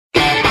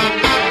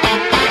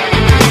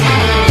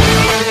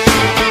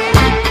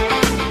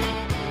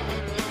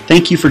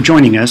Thank you for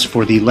joining us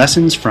for the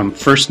Lessons from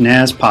First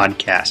Naz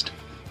podcast.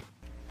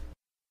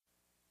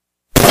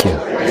 Thank you.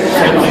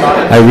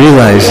 I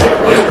realize.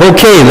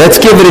 Okay, let's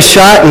give it a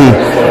shot and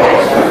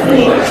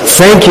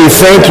thank you.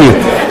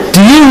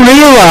 Do you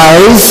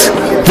realize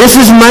this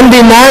is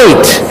Monday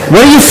night?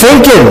 What are you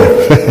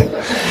thinking?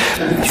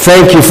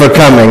 Thank you for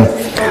coming.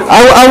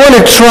 I want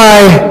to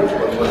try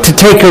to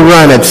take a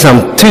run at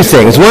two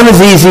things. One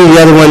is easy,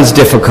 the other one's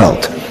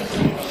difficult.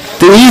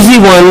 The easy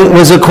one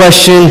was a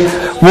question,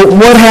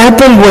 what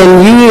happened when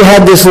you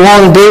had this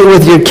long date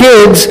with your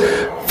kids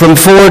from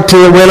 4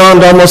 to it went on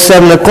to almost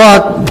 7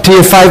 o'clock to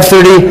your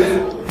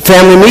 5:30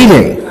 family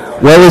meeting?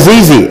 Well, it was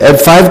easy.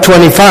 At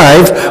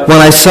 5:25, when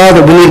I saw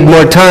that we needed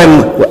more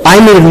time, I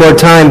needed more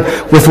time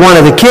with one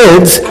of the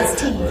kids.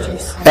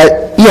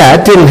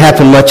 It didn't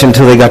happen much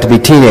until they got to be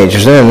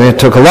teenagers, and it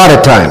took a lot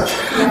of time.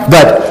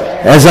 But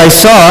as I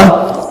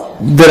saw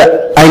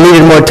that I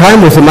needed more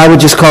time with them, I would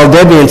just call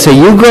Debbie and say,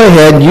 you go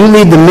ahead, you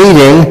lead the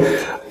meeting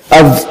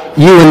of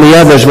you and the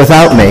others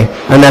without me,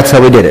 and that's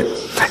how we did it.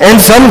 And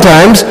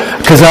sometimes,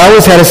 because I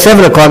always had a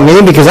 7 o'clock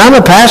meeting, because I'm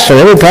a pastor,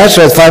 every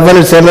pastor has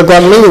 500 7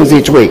 o'clock meetings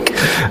each week.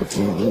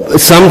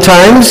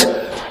 Sometimes,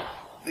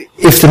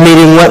 if the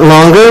meeting went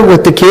longer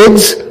with the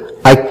kids,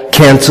 I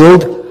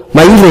canceled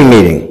my evening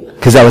meeting,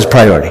 because that was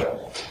priority.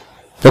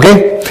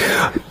 Okay?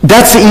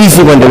 That's the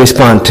easy one to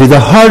respond to. The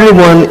harder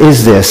one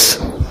is this,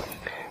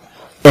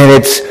 and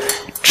it's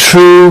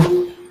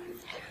true.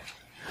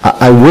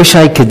 I wish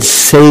I could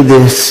say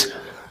this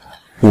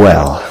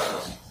well.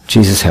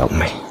 Jesus help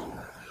me.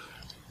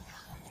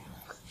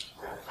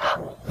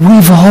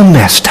 We've all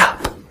messed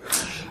up.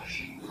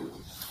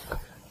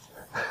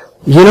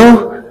 You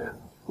know,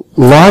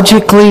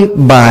 logically,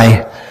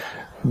 by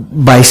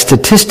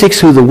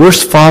statistics, who the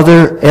worst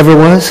father ever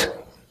was?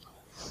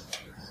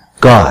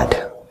 God.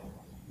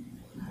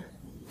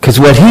 Because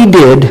what he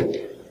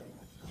did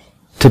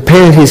to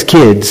parent his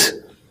kids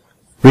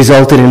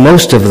resulted in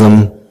most of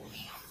them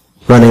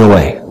running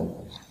away.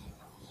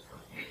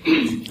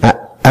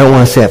 I don't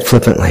want to say that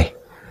flippantly.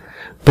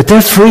 But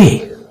they're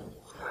free.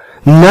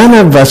 None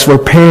of us were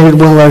parented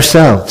well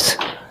ourselves.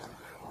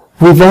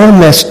 We've all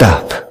messed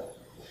up.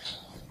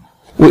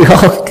 We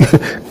all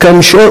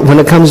come short when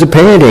it comes to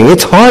parenting.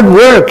 It's hard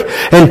work.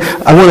 And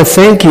I want to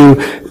thank you.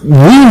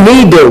 We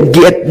need to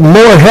get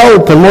more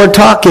help and more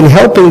talk in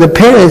helping the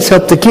parents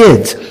help the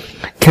kids.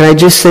 Can I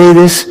just say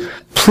this?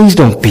 Please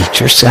don't beat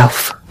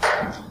yourself.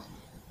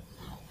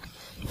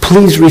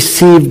 Please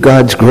receive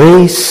God's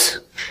grace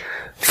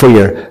for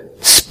your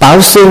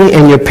spousing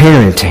and your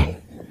parenting.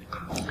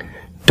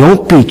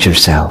 Don't beat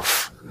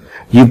yourself.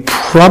 You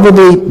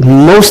probably,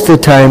 most of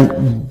the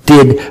time,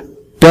 did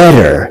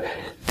better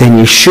than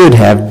you should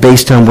have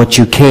based on what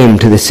you came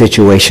to the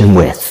situation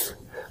with,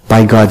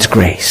 by God's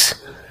grace.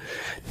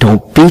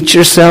 Don't beat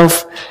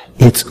yourself.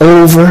 It's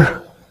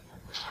over.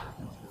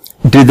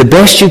 Do the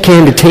best you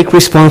can to take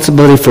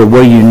responsibility for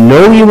where you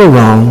know you were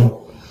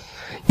wrong.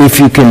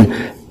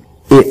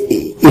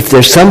 If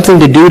there's something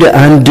to do to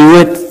undo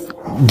it,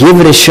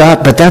 give it a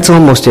shot, but that's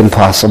almost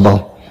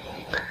impossible.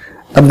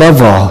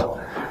 Above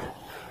all,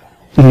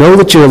 know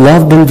that you're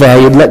loved and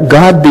valued. Let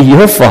God be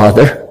your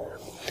Father.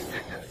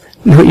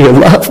 Know you're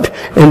loved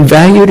and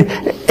valued,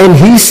 and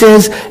He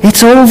says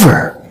it's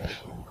over.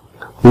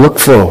 Look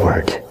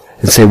forward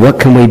and say, what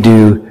can we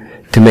do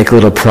to make a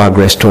little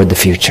progress toward the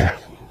future?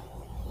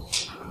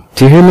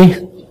 Do you hear me?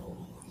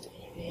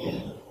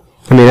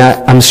 I mean,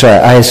 I'm sorry,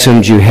 I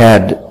assumed you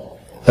had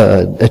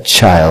a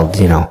child,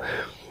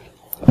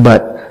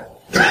 but,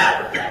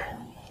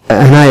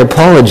 and I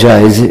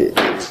apologize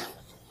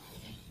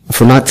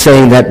for not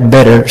saying that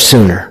better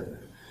sooner.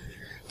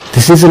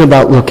 This isn't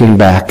about looking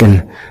back,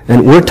 and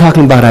we're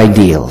talking about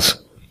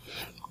ideals.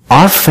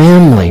 Our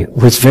family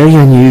was very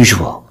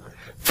unusual.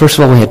 First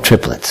of all, we had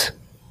triplets.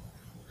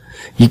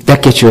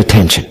 That gets your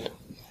attention,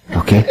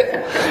 okay?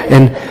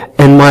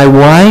 And my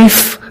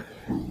wife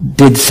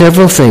did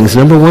several things.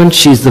 Number one,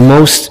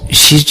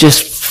 she's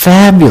just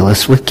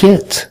fabulous with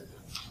kids.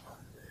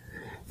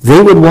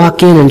 They would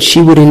walk in and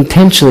she would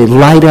intentionally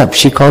light up.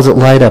 She calls it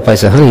light up. I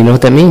said, honey, you know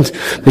what that means?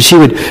 But she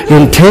would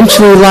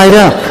intentionally light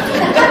up.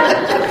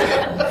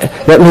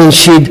 That means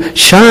she'd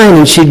shine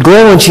and she'd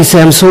glow, and she'd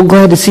say, I'm so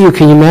glad to see you.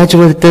 Can you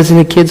imagine what it does in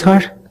a kid's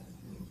heart?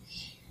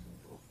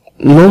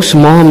 Most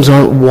moms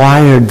aren't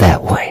wired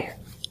that way.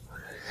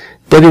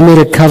 Debbie made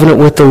a covenant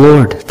with the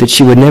Lord that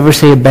she would never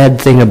say a bad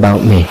thing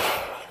about me.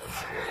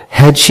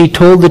 Had she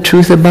told the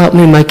truth about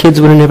me, my kids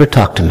would have never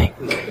talked to me.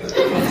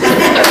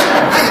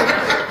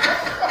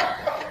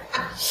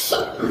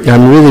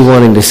 I'm really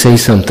wanting to say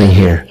something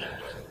here.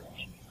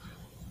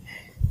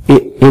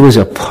 It was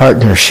a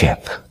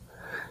partnership.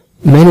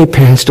 Many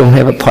parents don't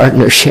have a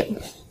partnership.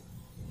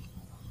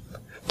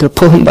 They're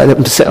pulling by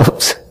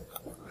themselves.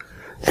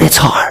 And it's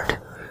hard.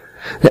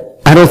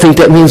 I don't think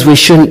that means we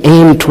shouldn't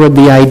aim toward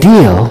the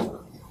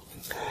ideal,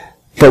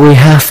 but we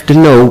have to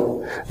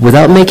know,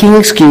 without making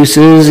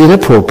excuses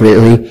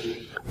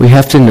inappropriately, we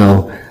have to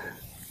know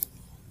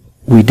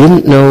we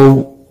didn't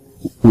know,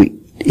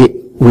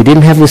 we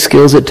didn't have the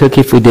skills it took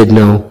if we did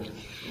know.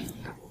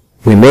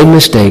 We made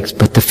mistakes,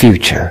 but the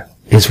future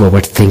is what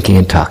we're thinking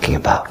and talking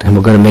about. And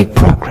we're going to make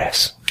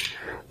progress.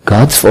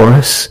 God's for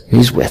us.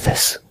 He's with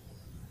us.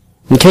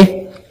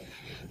 Okay?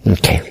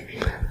 Okay.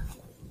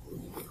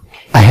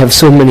 I have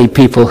so many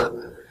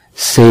people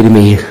say to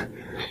me,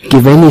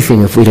 give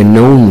anything if we'd have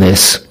known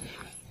this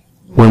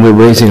when we're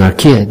raising our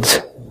kids.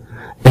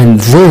 And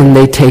then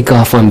they take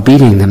off on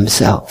beating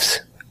themselves.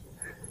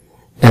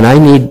 And I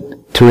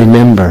need to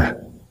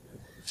remember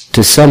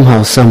to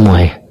somehow, some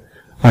way,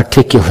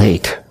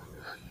 articulate.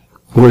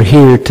 We're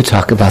here to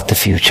talk about the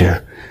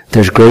future.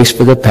 There's grace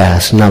for the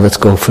past. Now let's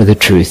go for the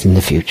truth in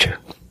the future.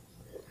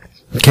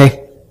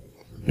 Okay?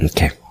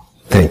 Okay.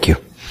 Thank you.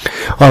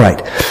 All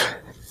right.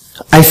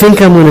 I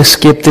think I'm going to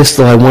skip this,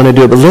 though I want to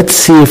do it, but let's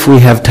see if we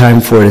have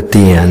time for it at the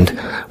end.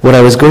 What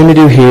I was going to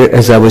do here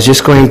is I was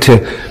just going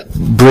to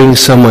bring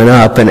someone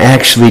up and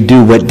actually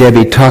do what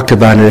Debbie talked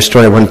about in her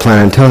story. I wasn't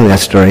planning on telling that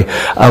story.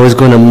 I was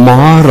going to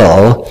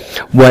model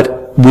what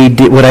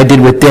I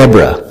did with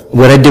Deborah,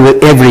 what I did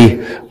with every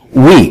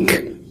week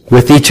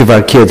with each of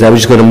our kids. I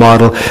was just going to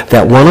model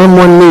that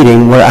one-on-one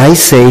meeting where I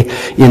say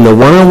in the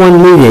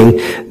one-on-one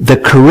meeting, the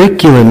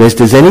curriculum is,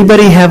 does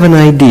anybody have an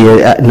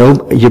idea?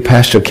 No, your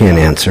pastor can't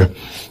answer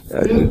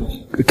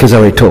because I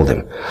already told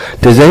him.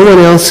 Does anyone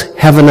else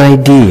have an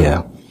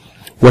idea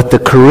what the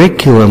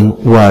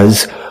curriculum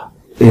was?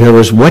 In other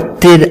words,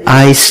 what did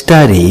I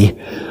study?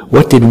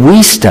 What did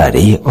we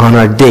study on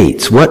our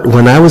dates?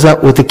 When I was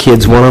out with the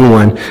kids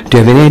one-on-one, do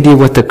you have any idea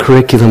what the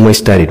curriculum we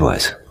studied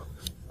was?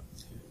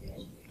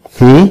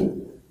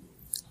 Boom,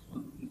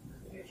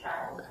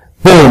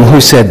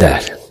 who said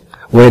that?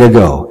 Way to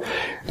go.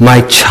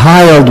 My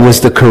child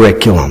was the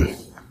curriculum.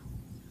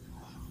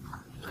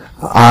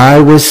 I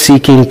was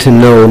seeking to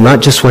know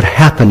not just what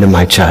happened to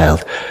my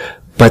child,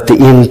 but the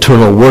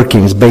internal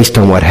workings based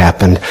on what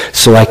happened,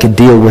 so I could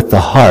deal with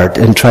the heart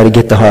and try to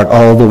get the heart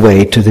all the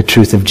way to the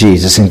truth of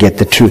Jesus and get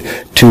the two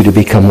to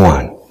become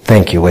one.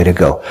 Thank you, way to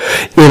go.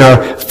 In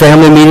our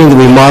family meeting that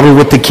we modeled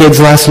with the kids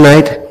last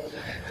night,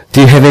 do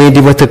you have any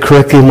idea what the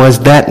curriculum was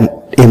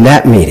in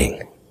that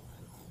meeting?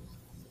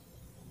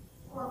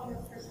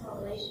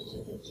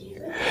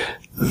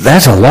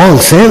 That's a long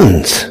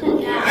sentence.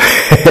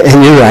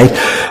 And you're right.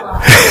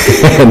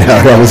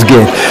 No, that was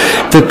good.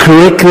 The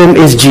curriculum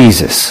is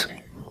Jesus.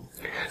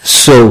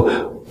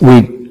 So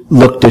we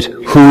looked at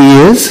who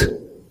he is,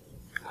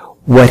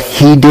 what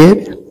he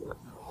did,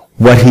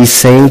 what he's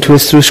saying to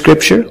us through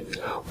Scripture,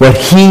 what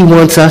he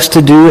wants us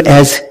to do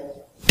as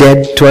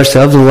dead to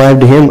ourselves and alive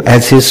to him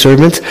as his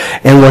servants,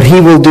 and what he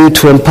will do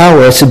to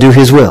empower us to do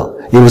his will.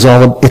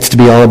 It's to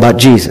be all about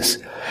Jesus.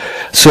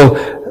 So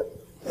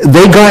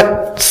they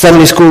got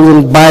Sunday school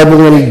and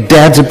Bible and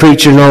dad's a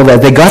preacher and all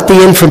that. They got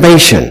the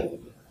information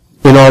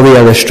in all the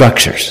other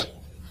structures.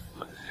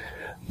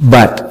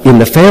 But in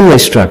the family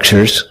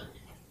structures,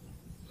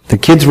 the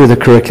kids were the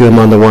curriculum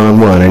on the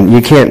one-on-one, and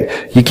you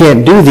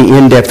can't do the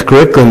in-depth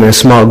curriculum in a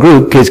small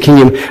group, because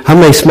how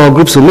many small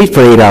groups will meet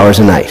for 8 hours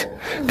a night?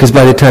 Because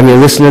by the time you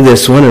listen to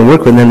this one and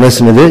work with them and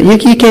listen to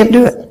this, you can't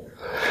do it.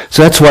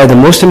 So that's why the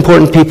most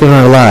important people in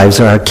our lives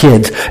are our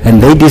kids,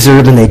 and they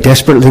deserve and they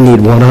desperately need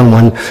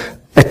one-on-one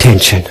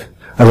attention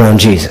around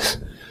Jesus.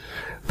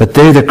 But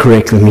they're the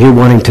curriculum. You're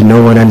wanting to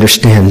know and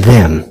understand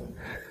them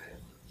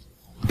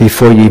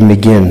before you even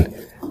begin.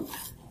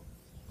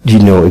 You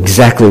know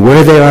exactly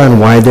where they are and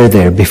why they're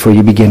there before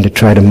you begin to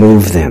try to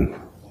move them.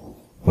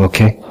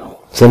 Okay?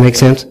 Does that make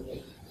sense?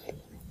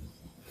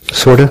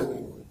 Sorta?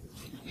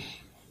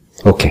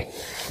 Okay.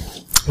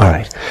 All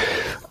right.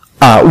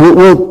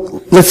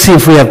 Let's see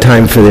if we have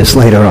time for this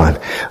later on.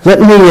 Let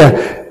me,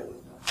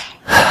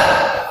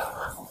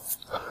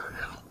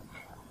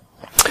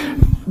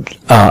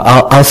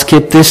 I'll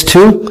skip this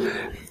too.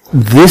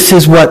 This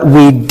is what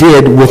we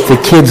did with the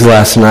kids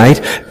last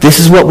night. This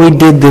is what we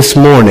did this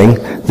morning.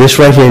 This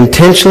right here,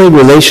 intentionally,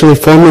 relationally,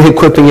 formally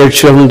equipping your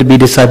children to be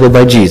discipled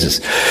by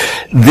Jesus.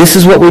 This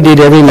is what we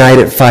did every night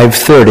at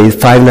 5:30,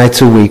 5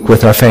 nights a week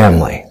with our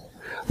family.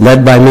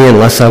 Led by me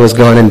unless I was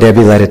gone, and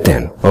Debbie led it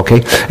then.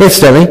 Okay?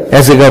 Instantly,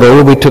 as they got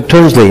older, we took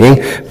turns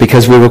leading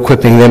because we were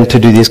equipping them to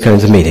do these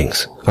kinds of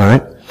meetings. All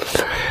right?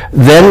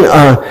 Then,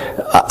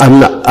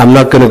 I'm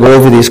not going to go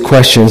over these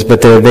questions,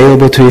 but they're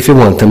available to you if you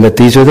want them. But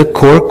these are the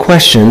core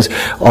questions.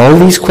 All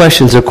these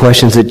questions are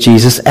questions that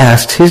Jesus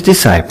asked his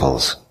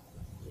disciples.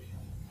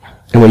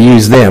 And we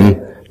use them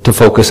to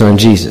focus on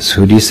Jesus.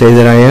 Who do you say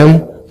that I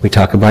am? We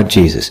talk about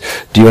Jesus.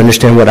 Do you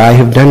understand what I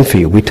have done for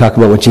you? We talk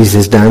about what Jesus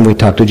has done. We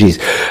talk to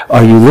Jesus.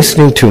 Are you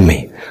listening to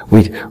me?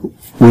 We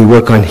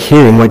work on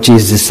hearing what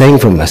Jesus is saying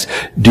from us.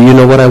 Do you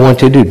know what I want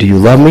to do? Do you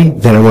love me?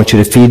 Then I want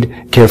you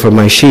to care for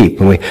my sheep.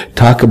 And we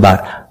talk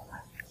about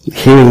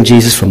hearing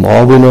Jesus from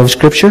all we know of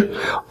Scripture,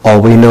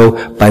 all we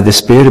know by the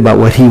Spirit about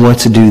what he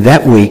wants to do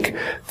that week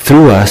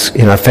through us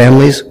in our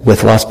families,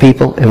 with lost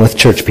people, and with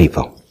church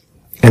people.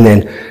 And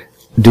then,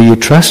 do you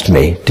trust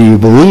me? Do you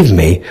believe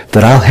me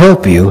that I'll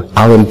help you?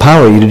 I'll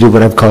empower you to do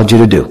what I've called you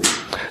to do.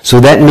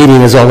 So that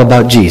meeting is all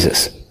about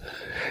Jesus.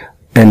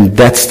 And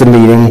that's the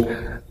meeting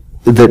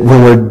that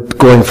when we're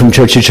going from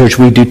church to church,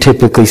 we do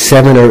typically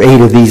 7 or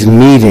 8 of these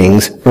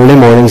meetings, early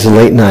mornings and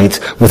late nights,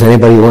 with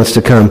anybody who wants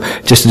to come,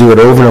 just to do it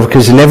over and over,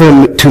 because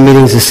never 2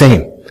 meetings the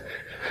same.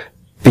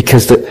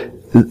 Because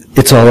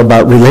it's all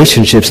about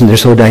relationships, and they're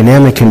so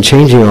dynamic and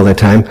changing all the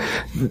time,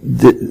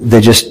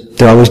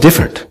 they're always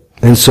different.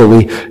 And so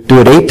we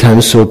do it 8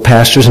 times so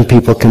pastors and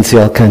people can see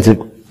all kinds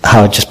of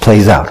how it just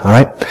plays out, all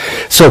right?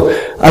 So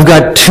I've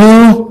got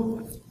 2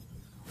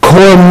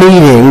 core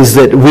meetings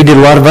that we did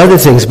a lot of other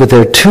things, but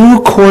there are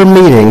 2 core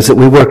meetings that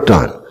we worked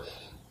on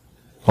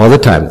all the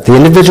time. The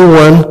individual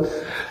one,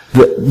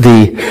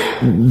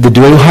 the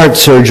doing heart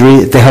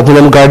surgery, the helping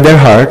them guard their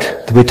heart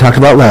that we talked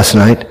about last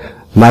night.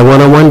 My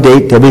one-on-one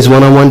date, Debbie's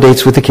one-on-one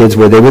dates with the kids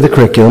where they were the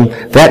curriculum,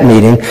 that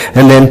meeting,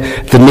 and then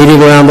the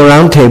meeting around the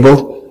round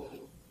table.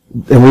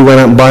 And we went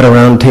out and bought a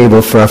round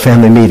table for our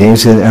family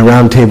meetings, and a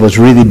round table is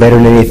really better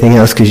than anything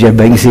else because you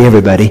can see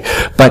everybody.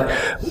 But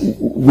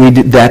we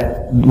did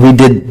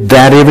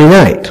that every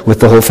night with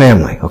the whole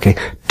family, okay?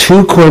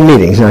 2 core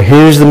meetings. Now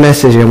here's the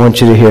message I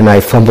want you to hear, and I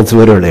fumbled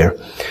through it earlier.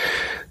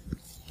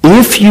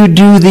 If you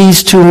do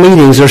these 2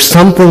 meetings or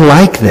something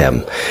like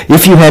them,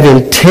 if you have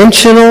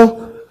intentional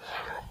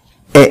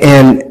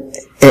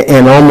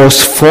and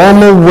almost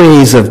formal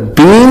ways of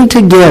being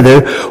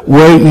together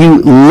where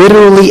you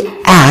literally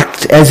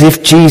act as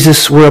if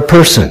Jesus were a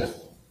person.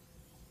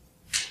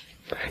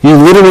 You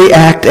literally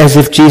act as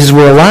if Jesus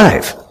were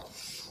alive.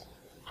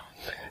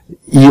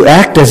 You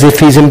act as if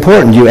he's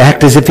important. You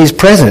act as if he's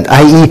present,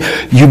 i.e.,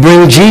 you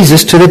bring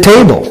Jesus to the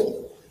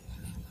table.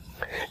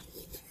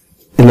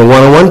 In the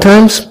one-on-one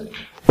times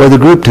or the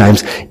group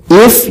times,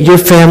 if your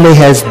family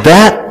has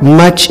that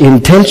much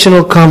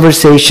intentional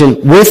conversation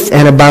with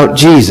and about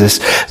Jesus,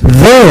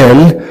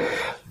 then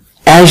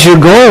as you're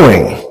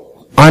going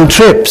on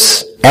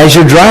trips, as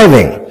you're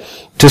driving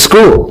to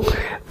school,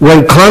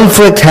 when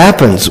conflict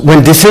happens,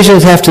 when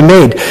decisions have to be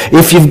made,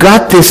 if you've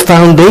got this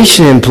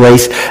foundation in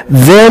place,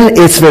 then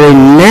it's very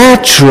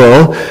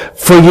natural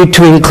for you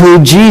to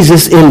include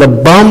Jesus in the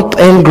bump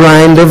and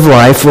grind of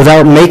life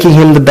without making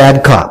him the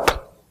bad cop.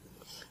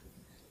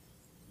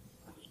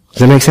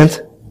 Does that make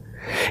sense?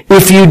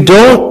 If you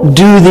don't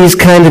do these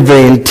kind of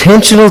very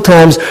intentional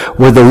times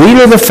where the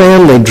leader of the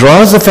family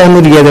draws the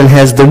family together and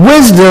has the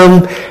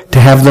wisdom to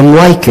have them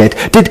like it.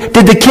 Did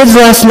the kids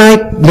last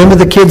night, remember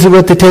the kids that were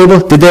at the table?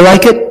 Did they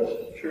like it?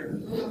 Sure.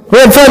 We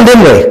had fun,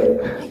 didn't we?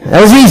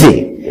 That was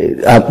easy.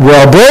 We're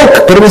all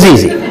broke, but it was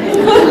easy.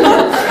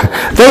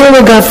 They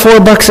only got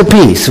 $4 a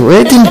piece.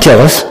 It didn't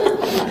kill us.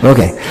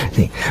 Okay.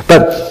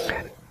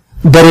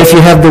 But if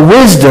you have the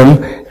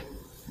wisdom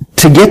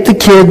to get the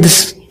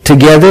kids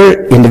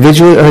together,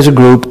 individually or as a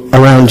group,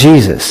 around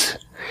Jesus,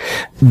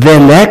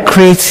 then that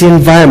creates the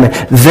environment.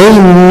 They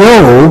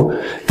know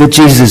that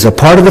Jesus is a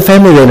part of the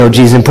family. They know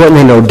Jesus is important.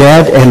 They know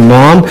dad and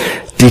mom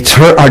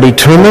are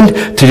determined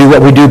to do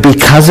what we do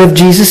because of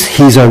Jesus.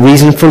 He's our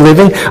reason for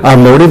living. Our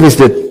motive is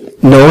to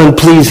know and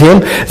please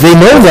him. They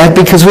know that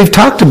because we've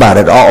talked about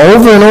it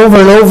over and over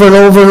and over and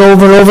over and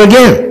over and over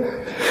again.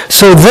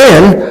 So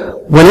then,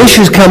 when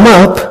issues come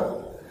up,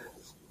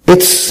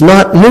 it's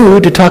not new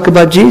to talk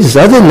about Jesus.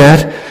 Other than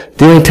that,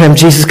 the only time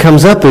Jesus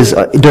comes up is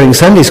during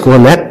Sunday school,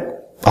 and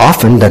that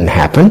often doesn't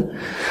happen.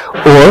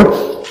 Or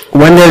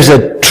when there's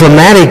a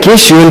traumatic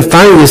issue, and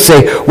finally you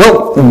say,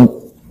 well,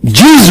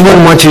 Jesus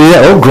wouldn't want you to do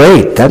that. Oh,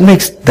 great.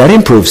 That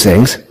improves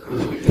things,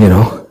 you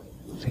know.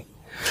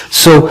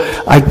 So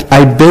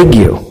I beg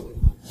you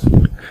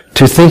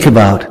to think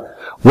about,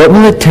 what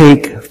will it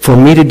take for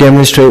me to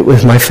demonstrate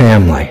with my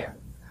family?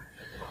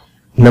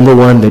 Number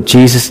 1, that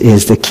Jesus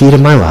is the key to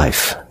my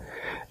life.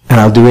 And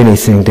I'll do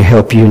anything to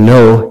help you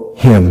know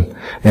him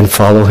and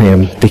follow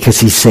him because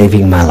he's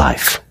saving my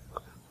life.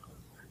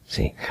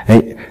 See?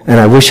 And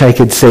I wish I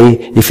could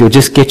say, if you'll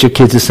just get your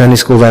kids to Sunday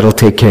school, that'll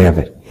take care of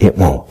it. It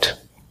won't.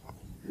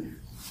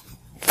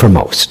 For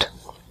most.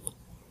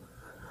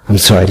 I'm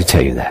sorry to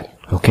tell you that.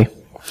 Okay?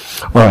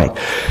 All right.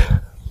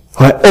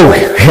 Oh,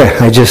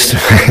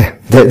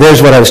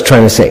 there's what I was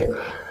trying to say.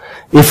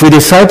 If we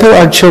disciple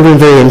our children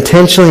very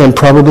intentionally and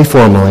probably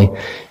formally,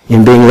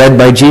 in being led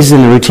by Jesus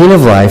in the routine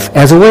of life,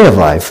 as a way of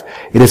life,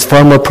 it is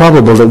far more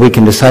probable that we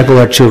can disciple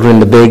our children in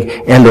the big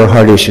and or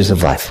hard issues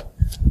of life.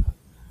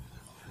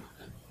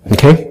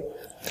 Okay?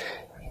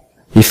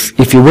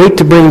 If you wait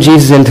to bring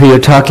Jesus until you're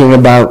talking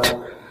about,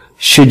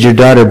 should your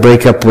daughter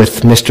break up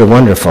with Mr.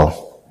 Wonderful?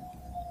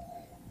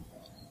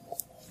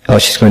 All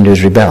she's going to do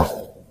is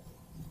rebel.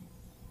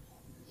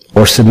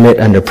 Or submit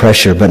under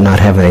pressure but not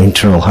have an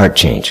internal heart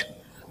change.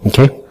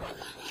 Okay?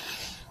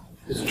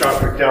 It's Josh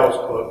McDowell's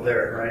quote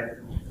there, right?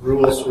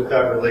 Rules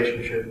without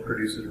relationship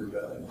produces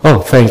rebellion. Oh,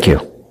 thank you.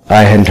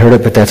 I hadn't heard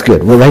it, but that's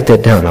good. We'll write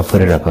that down. I'll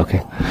put it up,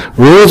 okay?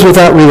 Rules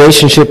without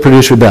relationship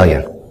produce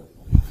rebellion.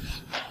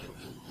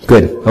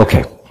 Good.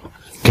 Okay.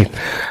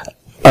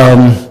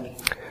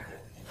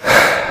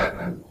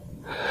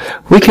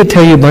 We could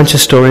tell you a bunch of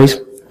stories.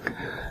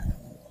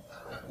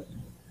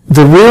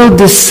 The real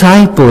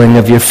discipling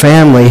of your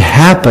family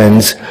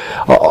happens,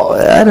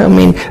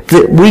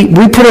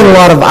 we put in a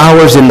lot of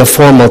hours in the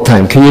formal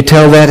time. Can you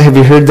tell that? Have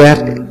you heard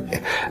that?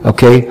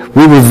 Okay?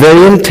 We were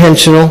very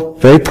intentional,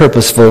 very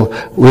purposeful.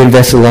 We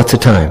invested lots of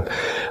time.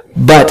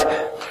 But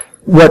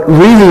what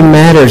really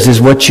matters is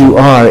what you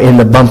are in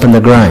the bump and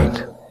the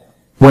grind.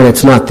 When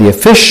it's not the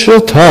official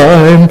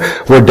time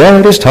where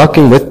dad is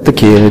talking with the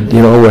kid,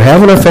 we're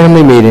having a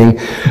family meeting.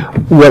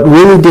 What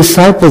really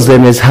disciples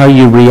them is how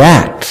you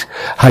react,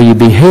 how you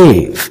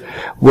behave,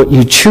 what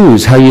you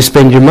choose, how you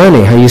spend your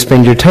money, how you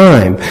spend your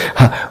time,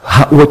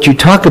 what you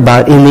talk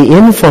about in the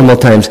informal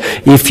times.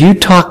 If you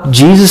talk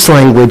Jesus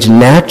language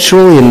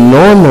naturally and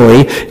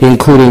normally,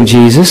 including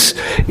Jesus,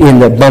 in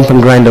the bump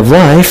and grind of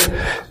life,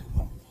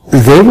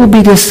 they will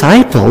be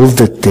disciples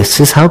that this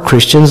is how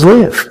Christians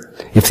live.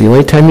 If the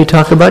only time you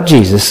talk about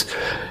Jesus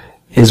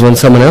is when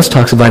someone else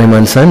talks about him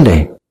on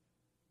Sunday,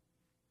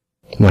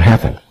 what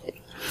happened?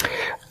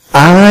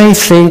 I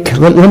think,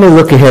 let me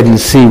look ahead and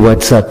see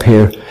what's up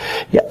here.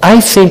 Yeah,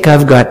 I think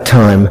I've got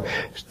time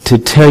to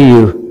tell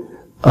you,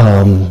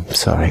 I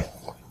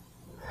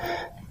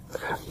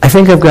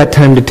think I've got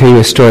time to tell you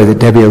a story that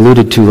Debbie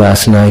alluded to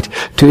last night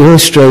to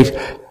illustrate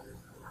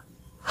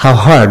how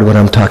hard what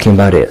I'm talking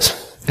about is,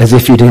 as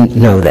if you didn't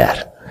know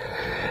that.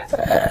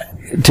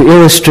 To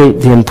illustrate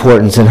the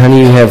importance, and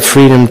honey, you have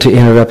freedom to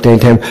interrupt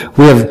anytime.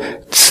 We have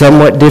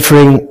somewhat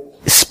differing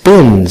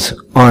spins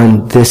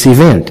on this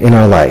event in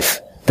our life.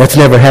 That's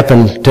never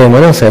happened to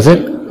anyone else, has it?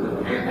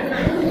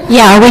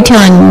 Yeah, are we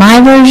telling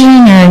my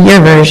version or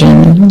your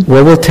version?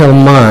 Well, we'll tell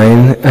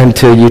mine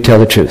until you tell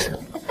the truth.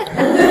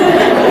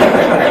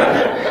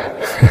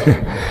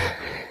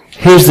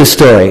 Here's the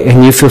story,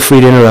 and you feel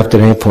free to interrupt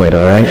at any point,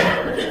 all right?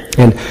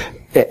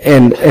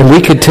 And we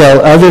could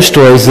tell other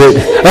stories that,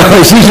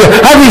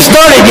 haven't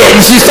started yet,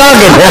 and she's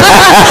talking.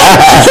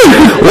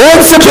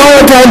 Once upon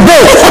a time,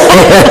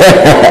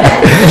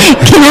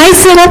 Can I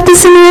set up the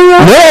scenario?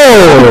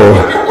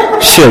 No!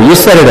 Sure, you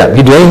set it up.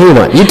 You do anything you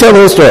want. You tell the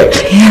whole story.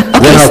 Okay.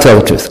 Then I'll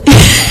tell the truth.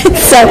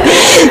 So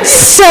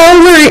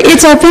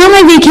it's our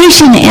family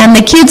vacation, and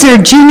the kids are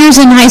juniors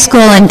in high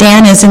school, and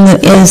Dan is in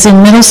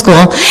middle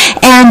school.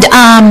 And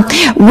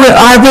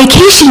our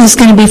vacation is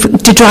going to be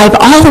to drive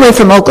all the way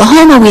from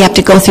Oklahoma. We have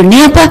to go through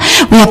Nampa.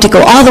 We have to go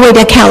all the way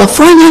to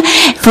California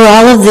for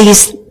all of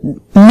these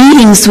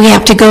meetings we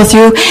have to go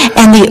through,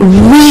 and the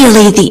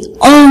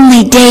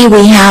only day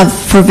we have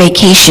for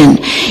vacation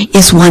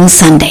is one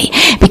Sunday,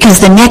 because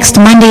the next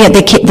Monday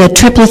the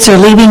triplets are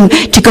leaving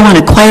to go on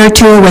a choir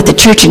tour with the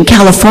church in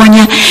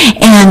California,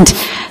 and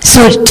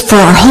so for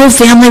our whole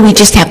family we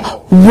just have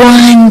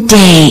one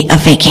day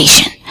of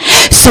vacation.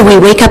 So we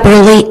wake up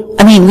early.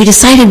 We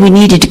decided we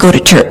needed to go to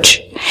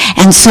church.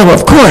 And so,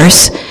 of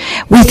course,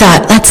 we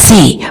thought, let's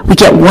see, we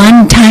get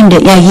one time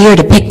a year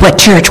to pick what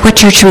church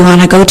we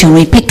want to go to. And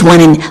we picked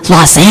one in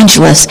Los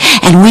Angeles,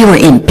 and we were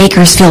in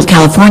Bakersfield,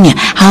 California.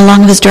 How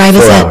long of a drive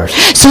is that? 4 hours.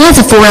 So that's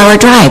a 4-hour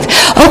drive.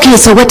 Okay,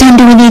 so what time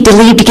do we need to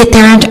leave to get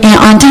there on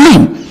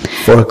time?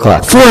 4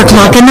 o'clock. 4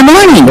 o'clock in the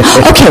morning.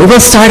 Okay,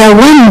 we'll start our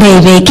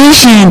one-day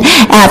vacation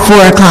at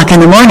 4 o'clock in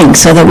the morning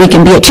so that we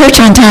can be at church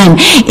on time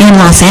in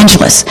Los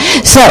Angeles.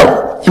 So,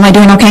 am I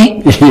doing okay?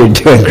 You're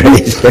doing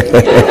great.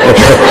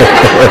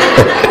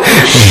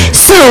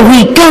 So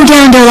we go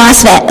down to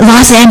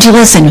Los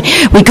Angeles, and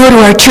we go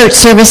to our church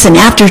service, and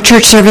after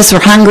church service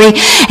we're hungry,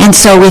 and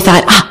so we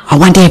thought, a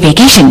one-day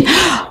vacation.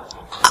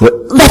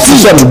 Let's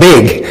eat. Something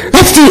big.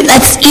 Let's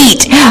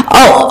eat.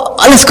 Oh,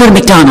 let's go to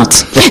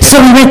McDonald's. So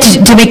we went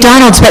to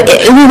McDonald's, but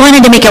we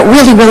wanted to make it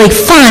really, really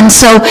fun.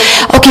 So,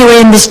 okay,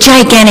 we're in this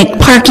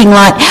gigantic parking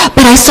lot,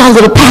 but I saw a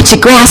little patch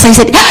of grass. I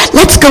said,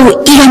 let's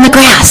go eat on the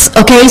grass.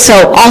 Okay,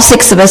 so all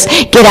 6 of us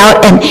get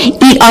out and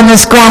eat on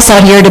this grass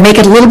out here to make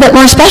it a little bit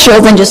more special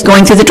than just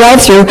going through the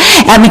drive-thru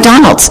at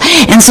McDonald's.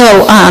 And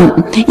so,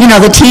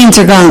 the teens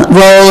are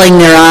rolling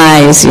their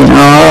eyes, oh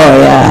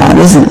yeah,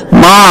 this is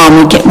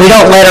Mom, we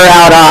don't let her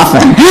out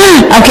often.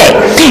 Okay,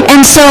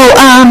 and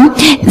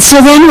so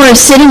then we're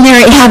sitting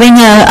there having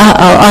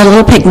a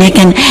little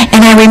picnic, and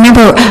I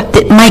remember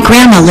that my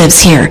grandma lives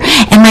here,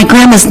 and my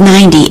grandma's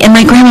 90, and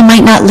my grandma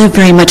might not live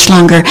very much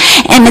longer,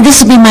 and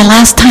this will be my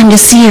last time to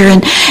see her,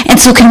 and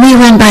so can we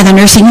run by the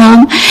nursing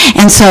home?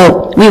 And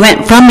so we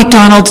went from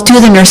McDonald's to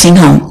the nursing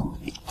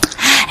home,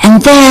 and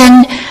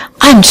then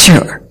I'm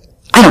sure,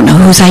 I don't know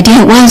whose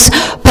idea it was,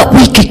 but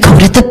we could go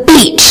to the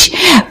beach,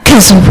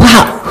 because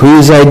wow.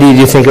 Whose idea do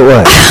you think it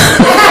was?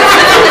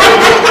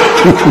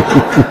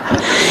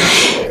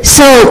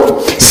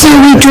 So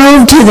we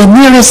drove to the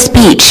nearest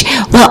beach.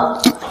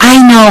 Well,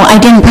 I know I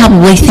didn't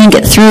probably think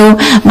it through.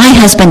 My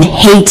husband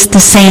hates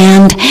the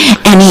sand,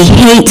 and he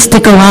hates to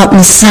go out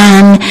in the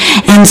sun.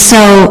 And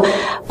so,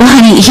 well,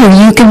 honey, here,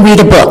 you can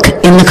read a book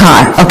in the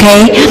car,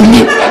 okay?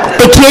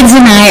 The kids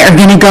and I are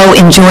going to go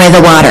enjoy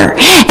the water.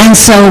 And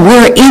so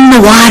we're in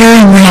the water,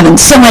 and we're having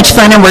so much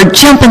fun, and we're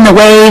jumping the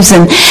waves,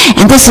 and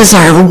this is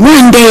our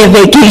one day of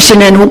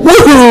vacation, and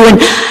woohoo! And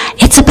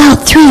it's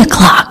about 3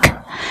 o'clock.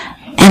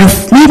 And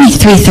maybe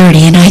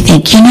 3:30, and I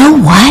think, you know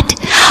what?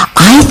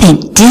 I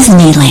think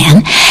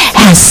Disneyland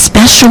has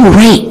special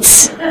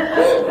rates.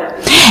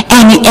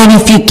 And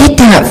if you get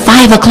there at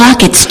 5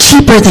 o'clock, it's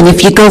cheaper than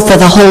if you go for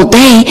the whole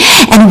day.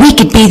 And we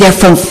could be there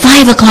from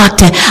 5 o'clock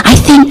to, I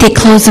think they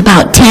close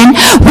about 10.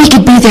 We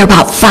could be there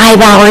about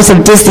 5 hours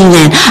of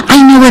Disneyland.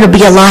 I know it'll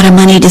be a lot of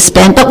money to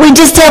spend, but we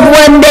just have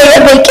one day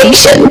of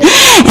vacation.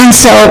 And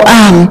so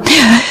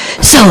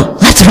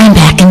let's run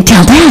back and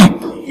tell Dad.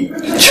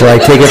 Shall I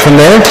take it from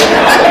there?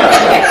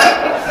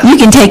 You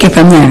can take it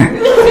from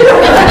there.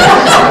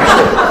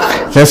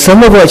 Now,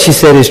 some of what she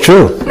said is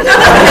true.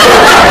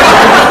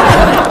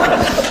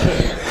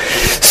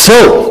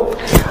 So,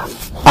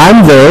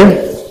 I'm there,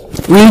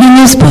 Reading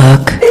his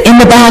book in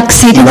the back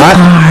seat of the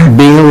car. not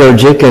being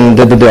allergic and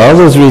all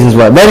those reasons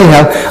why. But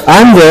anyhow,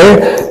 I'm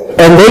there,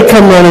 and they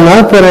come running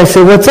up, and I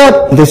said, what's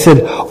up? They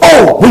said,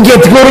 oh, we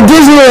get to go to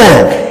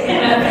Disneyland.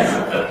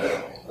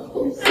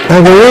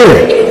 I go,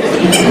 really?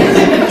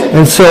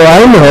 And so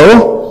I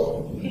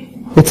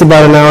know it's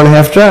about an hour and a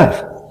half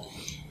drive.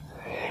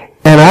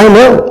 And I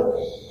know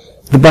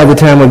that by the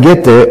time we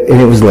get there,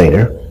 and it was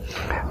later,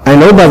 I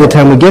know by the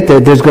time we get there,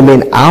 there's going to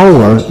be an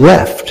hour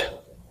left.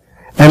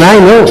 And I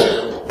know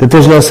that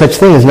there's no such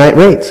thing as night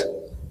rates.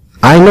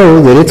 I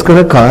know that it's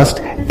going to cost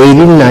 $80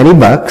 to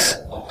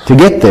 $90 to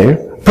get there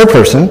per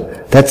person.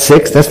 That's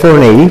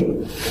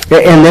 $480.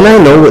 And then I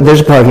know that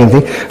there's a parking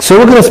thing. So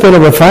we're going to spend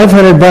over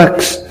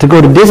 $500 to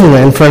go to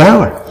Disneyland for an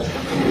hour.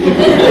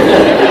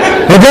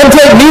 It doesn't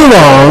take me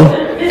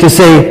long to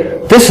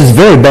say, this is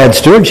very bad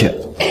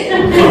stewardship.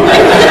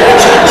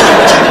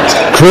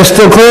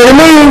 Crystal clear to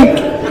me.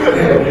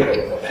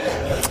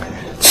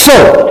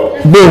 So,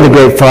 being the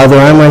great father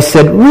I am, I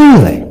said,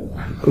 really?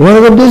 You want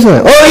to go to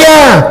Disneyland? Oh,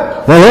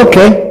 yeah! Well,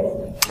 okay.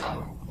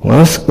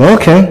 Well,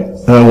 okay.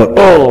 And I went,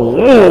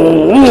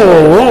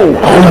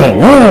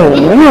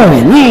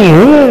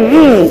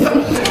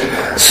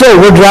 So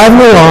we're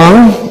driving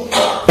along,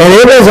 and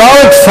it was all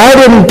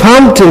excited and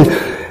pumped,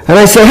 and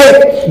I said,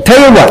 hey, tell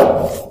you what,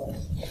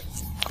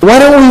 why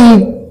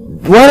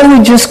don't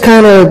we just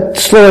kind of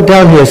slow it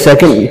down here a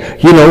second?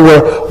 You know,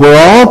 we're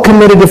all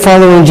committed to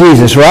following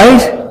Jesus,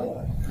 right?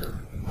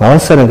 All of a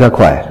sudden it got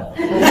quiet.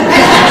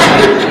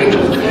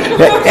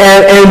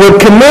 and we're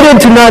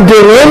committed to not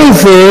doing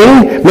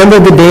anything. Remember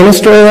the Dana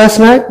story last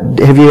night?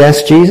 Have you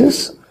asked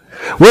Jesus?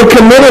 We're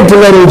committed to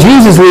letting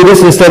Jesus lead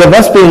us instead of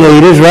us being the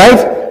leaders,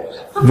 right?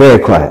 Very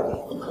quiet.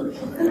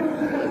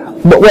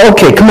 But, well,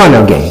 okay, come on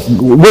now, gang.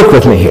 Work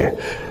with me here.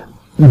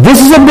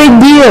 This is a big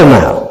deal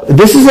now.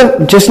 This is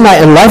just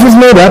night, and life is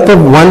made up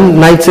of one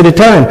nights at a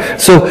time.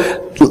 So,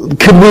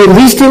 could we at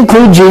least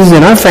include Jesus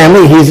in our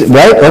family? He's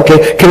right.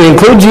 Okay. Can we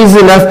include Jesus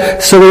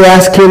enough so we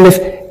ask him if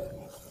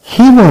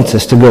he wants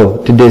us to go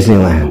to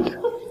Disneyland?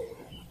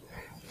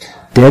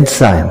 Dead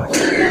silent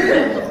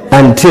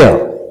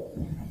until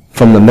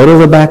from the middle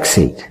of the back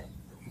seat.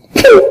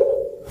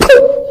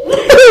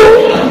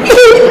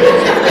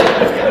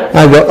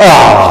 I go,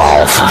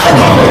 oh.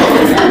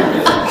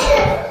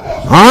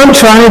 All I'm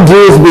trying to do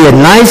is be a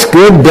nice,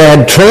 good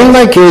dad, train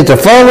my kids to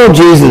follow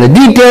Jesus and the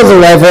details of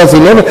life, else he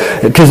never,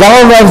 because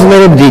all life's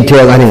made of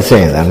details. I didn't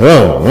say that.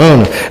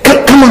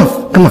 Come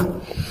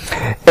on.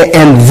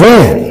 And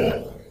then,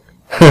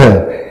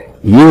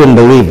 you wouldn't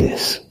believe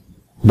this,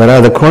 but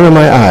out of the corner of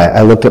my eye,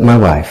 I looked at my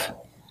wife.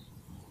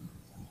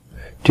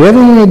 Do you have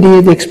any idea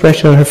of the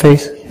expression on her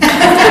face?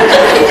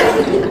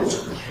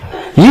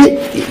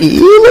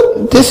 You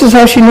look, this is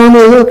how she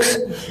normally looks.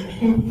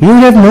 You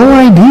have no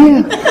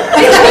idea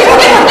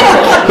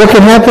what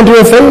can happen to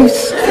her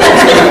face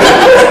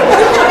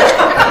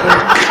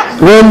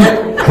when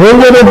her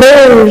little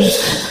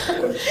bears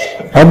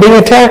are being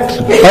attacked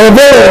by a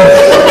bear.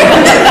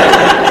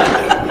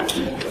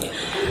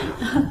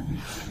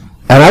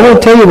 And I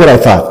won't tell you what I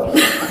thought,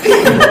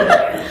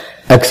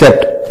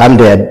 except I'm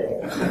dead.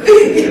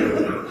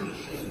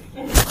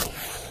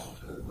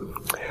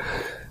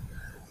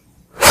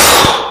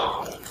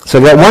 So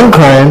I got one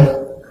crying.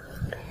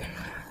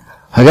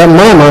 I got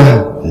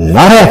Mama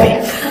not happy.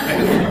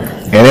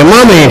 And then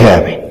Mama ain't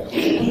happy.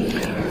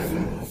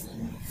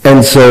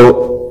 And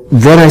so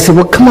then I said,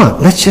 well, come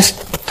on, let's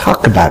just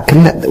talk about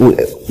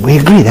it. We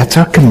agree, that's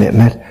our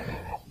commitment.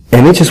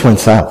 And it just went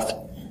south.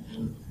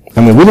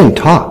 I mean, we didn't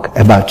talk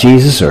about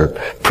Jesus or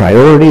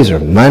priorities or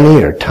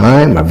money or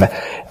time.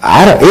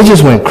 It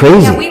just went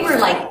crazy. Yeah, we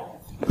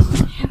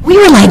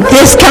were like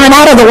this coming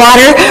out of the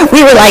water.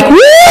 We were like, woo,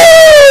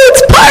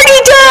 it's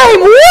party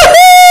time, woo!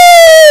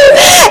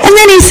 And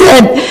then he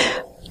said,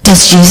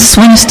 does Jesus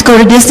want us to go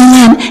to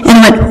Disneyland? And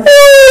I went, woo!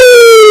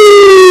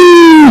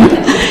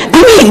 I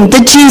mean,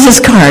 the Jesus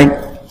card.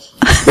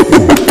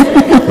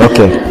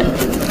 Okay.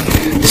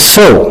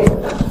 So,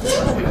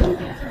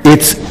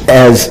 it's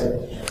as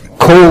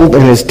cold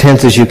and as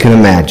tense as you can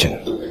imagine.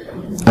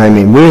 I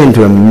mean, we're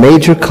into a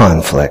major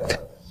conflict.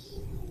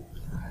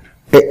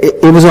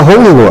 It was a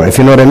holy war, if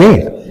you know what I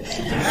mean.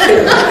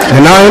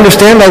 And now I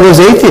understand all those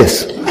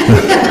atheists.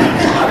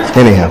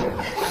 Anyhow.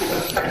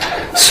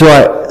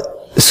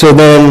 So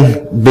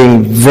then,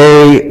 being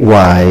very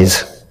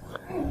wise,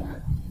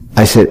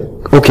 I said,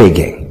 okay,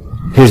 gang,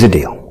 here's the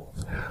deal.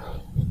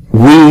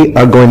 We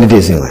are going to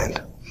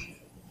Disneyland,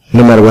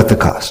 no matter what the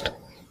cost.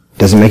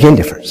 Doesn't make any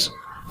difference.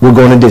 We're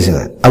going to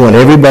Disneyland. I want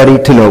everybody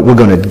to know we're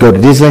going to go to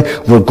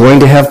Disneyland. We're going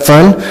to have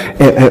fun,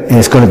 and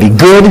it's going to be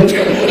good,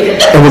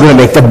 and we're going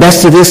to make the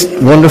best of this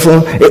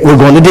wonderful. We're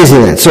going to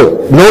Disneyland.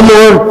 So no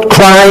more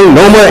crying,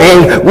 no more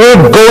anger.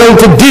 We're going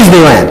to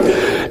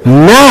Disneyland.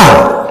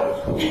 Now,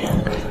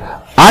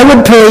 I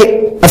would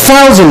pay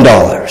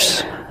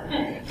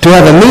 $1,000 to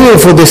have a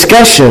meaningful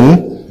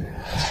discussion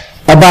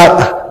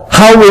about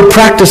how we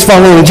practice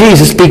following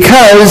Jesus,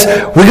 because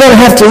we're going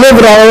to have to live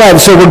it all our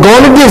lives. So we're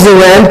going to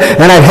Disneyland,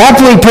 and I'd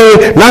happily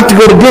pay not to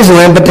go to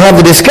Disneyland, but to have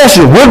the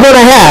discussion we're going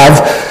to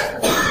have.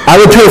 I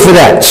would pay for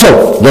that.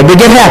 So let me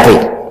get happy.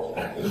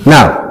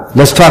 Now,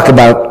 let's talk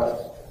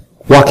about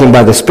walking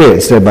by the Spirit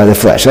instead of by the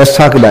flesh. Let's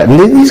talk about, and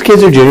these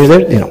kids are juniors,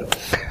 they're,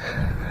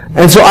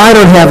 And so I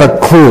don't have a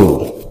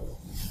clue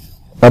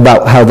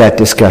about how that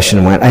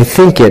discussion went. I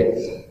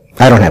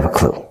don't have a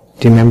clue.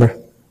 Do you remember?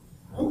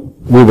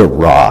 We were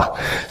raw.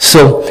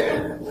 So,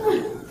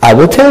 I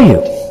will tell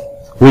you,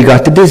 we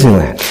got to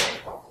Disneyland.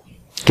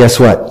 Guess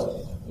what?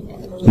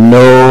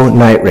 No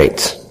night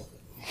rates.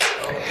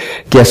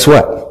 Guess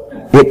what?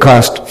 It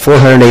cost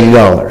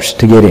 $480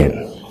 to get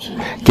in.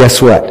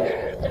 Guess what?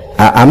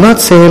 I'm not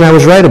saying I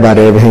was right about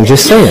everything,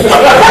 just saying.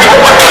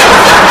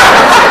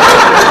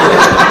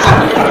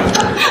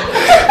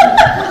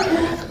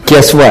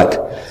 Guess what?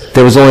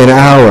 There was only an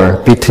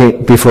hour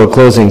before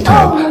closing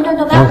time. Oh, no,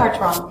 that part's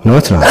wrong. No,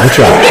 it's not. It's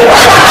right.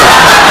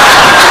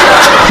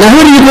 Now,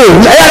 who do you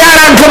believe?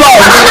 Come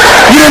on.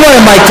 You didn't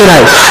want a mic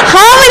tonight.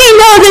 How many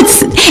know that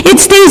it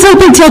stays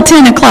open till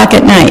 10 o'clock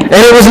at night? And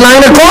it was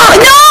 9 o'clock.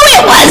 No,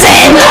 it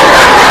wasn't.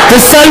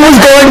 The sun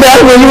was going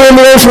down when you were in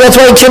the ocean. That's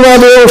why you came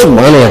out of the ocean.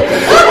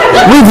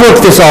 We've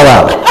worked this all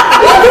out.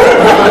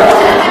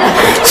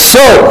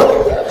 So,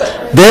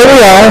 there we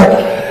are.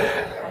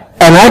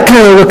 And I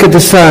kind of look at the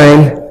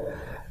sign,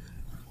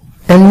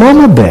 and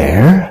Mama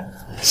Bear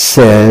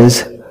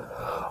says, $480!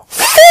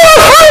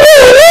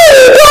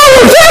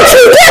 That's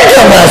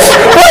ridiculous!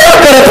 We're not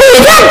going to pay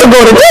that to go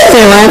to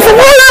Disneyland.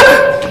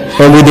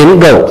 And we didn't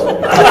go.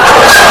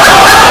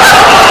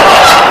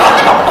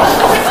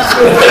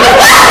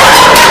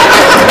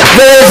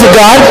 There is a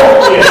God.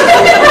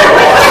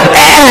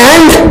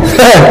 And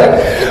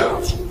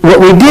what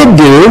we did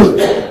do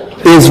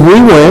is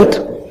we went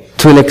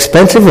to an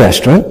expensive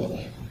restaurant,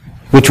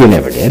 which we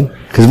never did,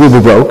 because we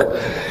were broke,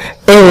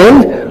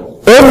 and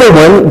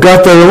everyone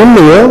got their own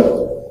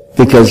meal,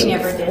 because,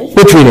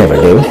 which we never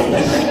do,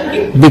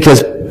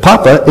 because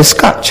Papa is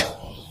Scotch.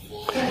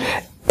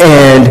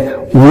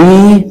 And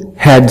we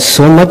had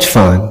so much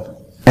fun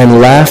and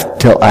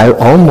laughed till I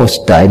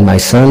almost died. My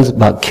sons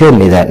about killed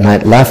me that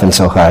night laughing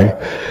so hard.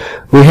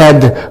 We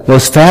had the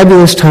most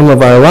fabulous time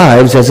of our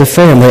lives as a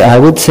family, I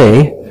would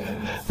say,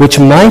 which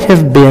might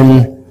have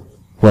been,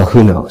 well,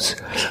 who knows.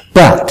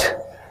 But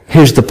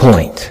here's the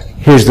point.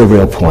 Here's the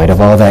real point of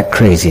all that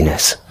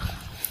craziness.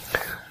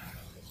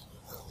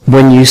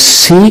 When you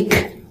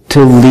seek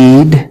to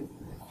lead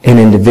an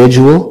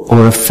individual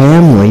or a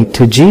family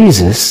to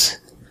Jesus,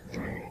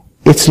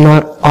 it's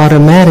not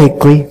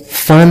automatically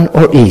fun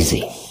or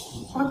easy.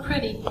 Or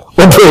pretty.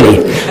 Or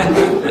pretty.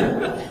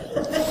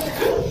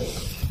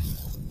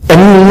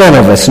 And none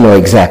of us know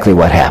exactly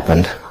what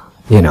happened,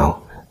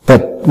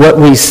 But what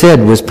we said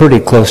was pretty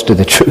close to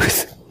the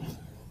truth.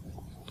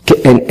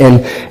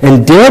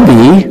 And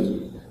Debbie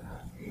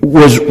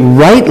was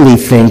rightly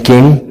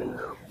thinking,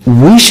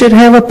 we should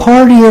have a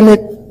party, and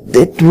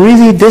it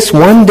really, this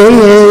one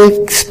day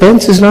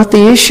expense is not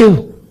the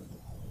issue.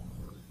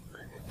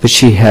 But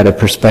she had a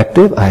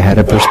perspective, I had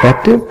a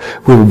perspective.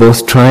 We were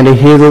both trying to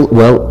hear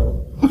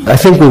I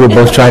think we were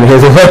both trying to hear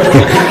the word.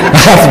 I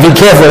have to be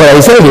careful what I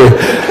say here.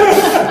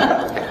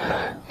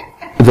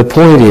 The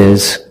point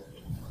is,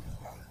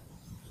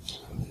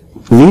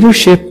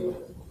 leadership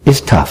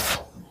is tough.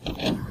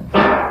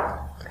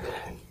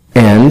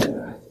 And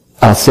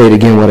I'll say it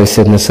again, what I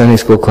said in the Sunday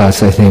school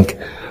class, I think.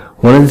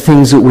 One of the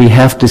things that we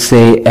have to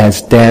say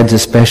as dads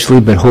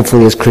especially, but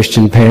hopefully as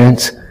Christian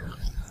parents,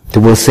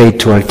 that we'll say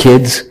to our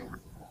kids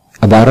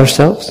about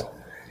ourselves.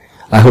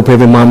 I hope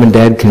every mom and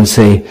dad can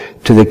say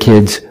to the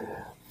kids,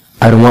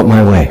 I don't want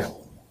my way. In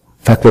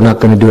fact, we're not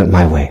going to do it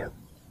my way.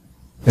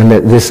 And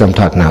this I'm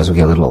talking now as we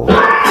get a little older.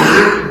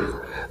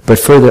 But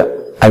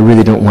further, I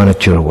really don't want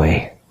it your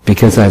way.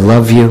 Because I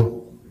love you.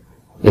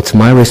 It's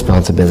my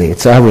responsibility,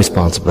 it's our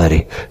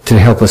responsibility to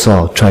help us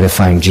all try to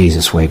find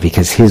Jesus' way,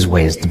 because His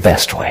way is the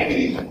best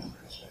way.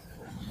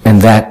 And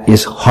that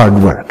is hard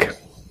work.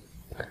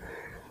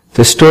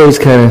 The story's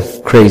kind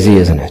of crazy,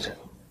 isn't it?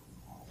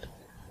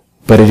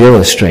 But it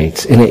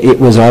illustrates, and it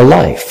was our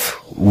life.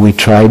 We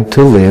tried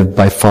to live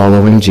by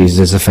following Jesus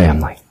as a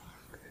family.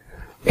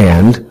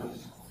 And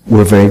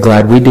we're very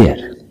glad we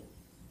did.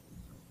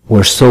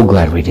 We're so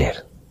glad we did.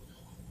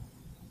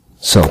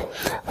 So,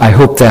 I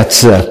hope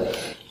that's...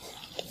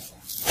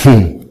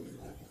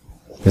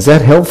 Is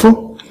that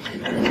helpful?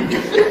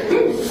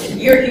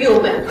 You're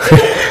human.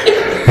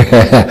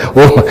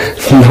 Well,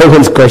 no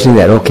one's questioning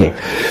that. Okay.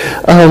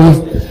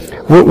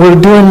 We're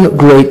doing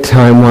great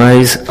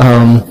time-wise.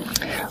 I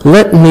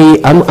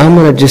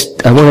want to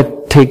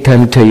take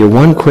time to tell you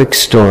one quick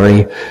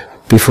story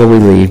before we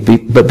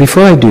leave. But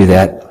before I do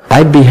that,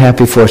 I'd be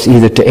happy for us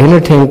either to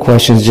entertain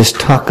questions, just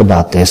talk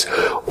about this,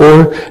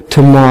 or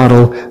to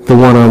model the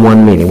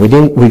one-on-one meeting.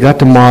 We got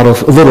to model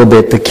a little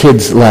bit the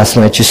kids last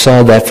night. You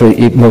saw that for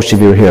most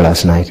of you were here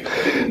last night.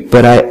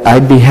 But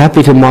I'd be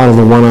happy to model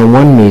the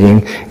one-on-one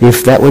meeting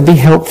if that would be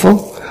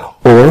helpful,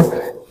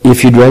 or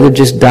if you'd rather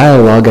just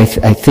dialogue, I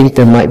think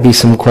there might be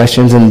some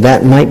questions, and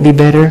that might be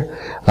better.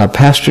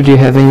 Pastor, do you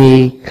have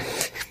any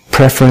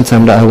preference?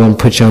 I won't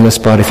put you on the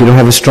spot. If you don't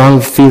have a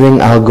strong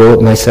feeling, I'll go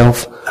it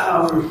myself.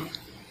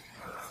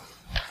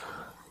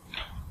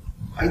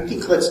 I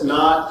think let's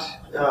not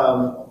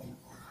model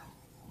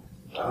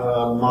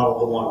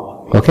the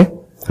one-on-one. Okay,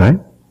 all right.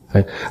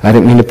 I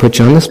didn't mean to put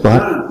you on the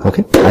spot.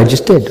 Okay, I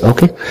just did.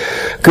 Okay,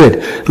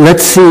 good.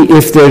 Let's see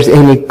if there's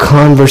any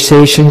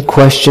conversation,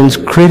 questions,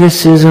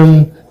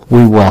 criticism.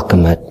 We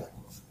welcome it.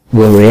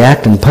 We'll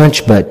react and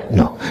punch, but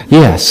no.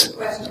 Yes.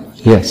 Question.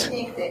 Yes. Do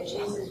you think that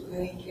Jesus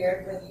really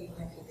cared whether you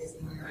went to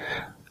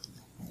Disneyland?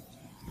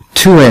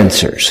 Two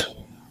answers.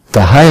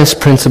 The highest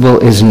principle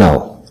is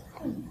no.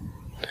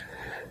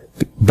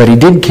 But he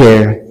did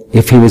care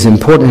if he was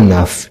important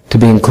enough to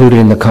be included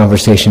in the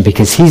conversation,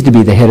 because he's to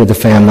be the head of the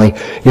family.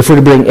 If we're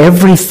to bring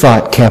every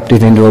thought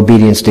captive into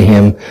obedience to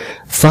him,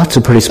 thoughts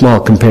are pretty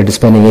small compared to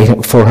spending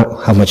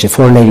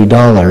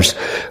 $480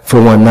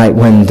 for one night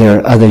when there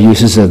are other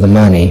uses of the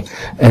money.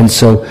 And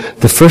so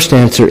the first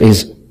answer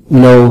is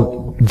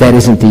no, that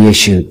isn't the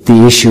issue.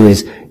 The issue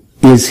is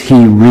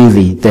he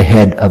really the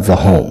head of the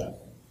home?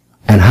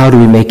 And how do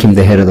we make him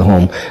the head of the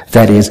home?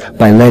 That is,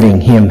 by letting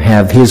him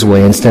have his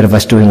way instead of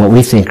us doing what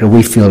we think or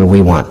we feel or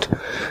we want.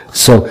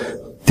 So,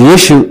 the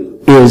issue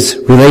is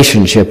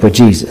relationship with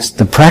Jesus.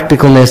 The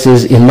practicalness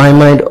is, in my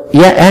mind,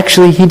 yeah,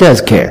 actually, he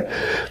does care.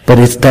 But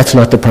that's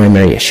not the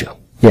primary issue.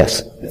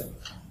 Yes?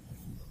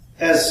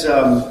 As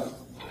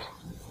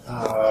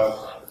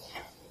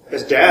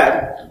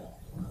dad,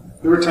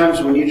 there were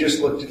times when you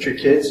just looked at your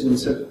kids and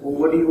said, well,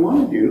 what do you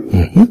want to do?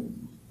 Mm-hmm.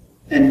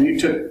 And you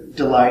took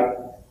delight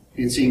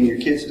in seeing your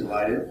kids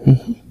delighted.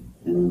 Mm-hmm.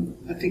 And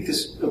I think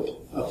this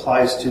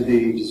applies to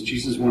does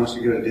Jesus want us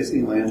to go to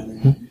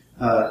Disneyland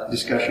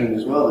discussion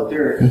as well.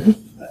 That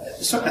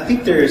so I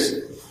think there's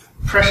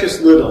precious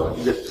little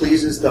that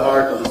pleases the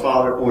heart of the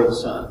Father or the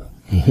Son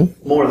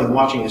more than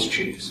watching us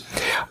choose.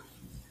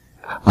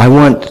 I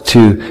want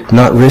to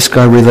not risk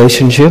our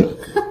relationship,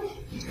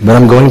 but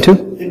I'm going to.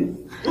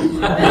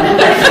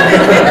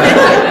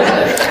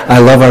 I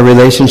love our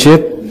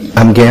relationship.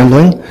 I'm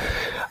gambling.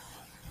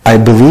 I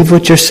believe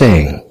what you're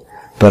saying,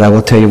 but I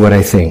will tell you what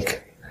I think.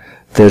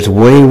 There's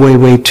way, way,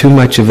 way too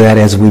much of that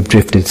as we've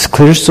drifted. It's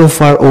clear so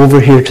far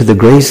over here to the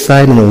gray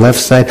side and the left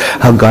side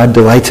how God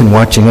delights in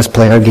watching us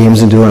play our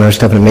games and doing our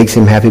stuff, and it makes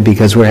him happy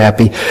because we're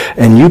happy.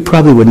 And you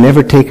probably would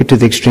never take it to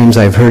the extremes.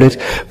 I've heard it,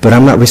 but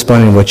I'm not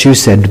responding to what you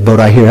said, but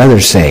I hear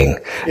others saying.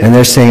 And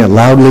they're saying it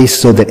loudly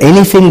so that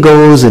anything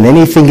goes and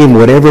anything in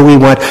whatever we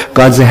want,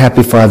 God's a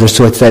happy Father.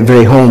 So it's that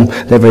very home,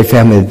 that very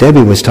family that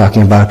Debbie was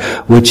talking about,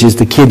 which is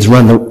the kids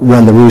run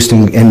the roost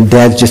and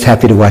Dad's just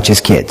happy to watch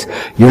his kids.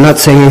 You're not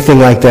saying anything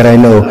like that,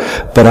 I know,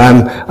 but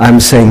I'm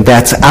saying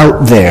that's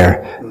out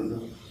there,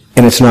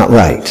 and it's not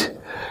right.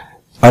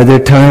 Are there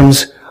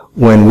times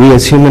when we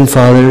as human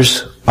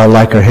fathers are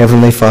like our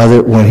Heavenly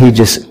Father, when he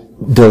just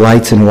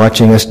delights in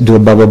watching us do a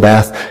bubble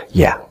bath?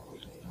 Yeah,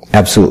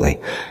 absolutely.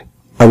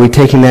 Are we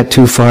taking that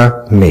too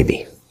far?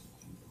 Maybe.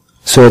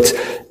 So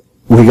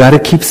we got to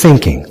keep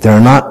thinking.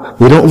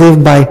 We don't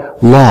live by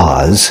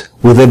laws,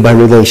 we live by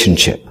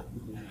relationship.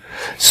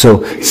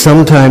 So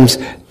sometimes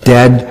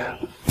Dad,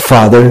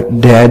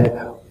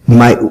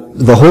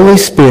 the Holy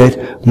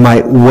Spirit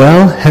might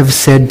well have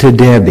said to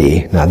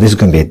Debbie, now this is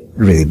going to be a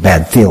really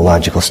bad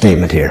theological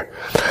statement here,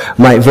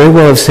 might very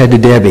well have said to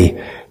Debbie,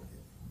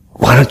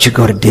 why don't you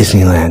go to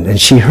Disneyland? And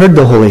she heard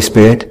the Holy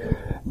Spirit,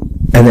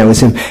 and that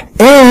was him.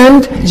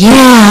 And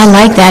Yeah, I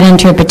like that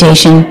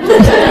interpretation.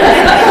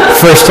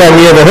 first time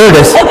you ever heard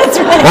us,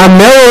 I'm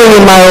mellowing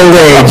in my old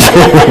age.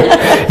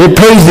 It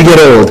pays to get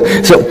old.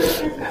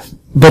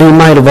 But he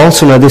might have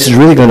also, now this is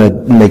really going to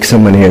make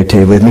someone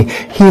irritated with me,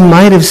 he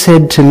might have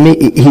said to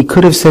me, he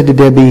could have said to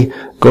Debbie,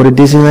 go to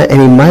Disneyland,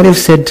 and he might have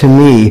said to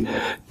me,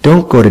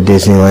 don't go to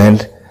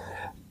Disneyland,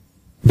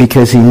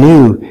 because he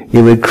knew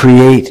it would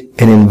create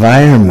an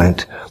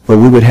environment where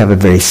we would have a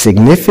very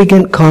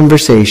significant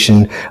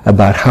conversation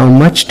about how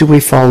much do we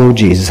follow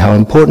Jesus, how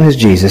important is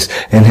Jesus,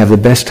 and have the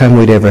best time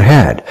we'd ever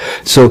had.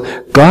 So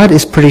God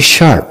is pretty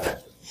sharp.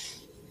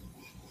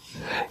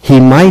 He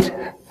might,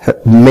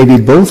 maybe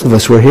both of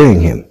us were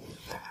hearing him.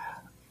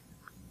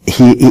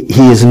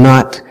 He's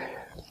not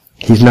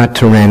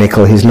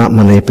tyrannical, he's not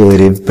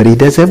manipulative, but he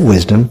does have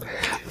wisdom.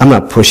 I'm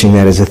not pushing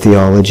that as a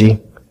theology.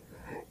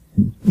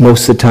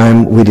 Most of the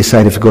time, we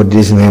decide if we go to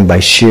Disneyland by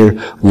sheer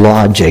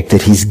logic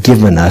that he's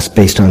given us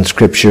based on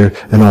Scripture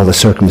and all the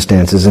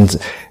circumstances,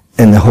 and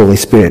the Holy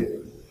Spirit,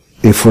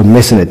 if we're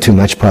missing it too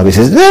much, probably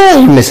says,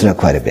 you're missing it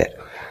quite a bit.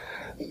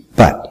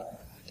 But,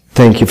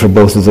 thank you for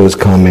both of those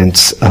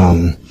comments.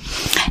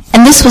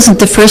 And this wasn't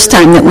the first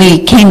time that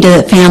we came to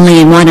the family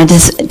and wanted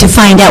to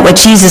find out what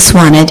Jesus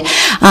wanted.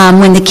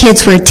 When the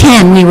kids were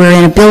 10, we were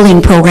in a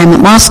building program at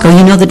Moscow.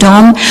 You know the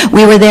dome?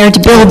 We were there to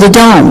build the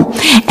dome.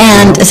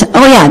 And,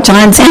 oh yeah,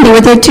 John and Sandy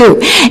were there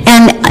too.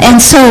 And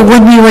so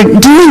when we were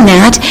doing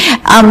that,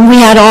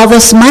 we had all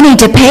this money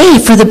to pay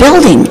for the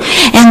building.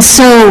 And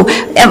so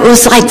it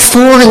was like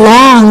 4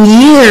 long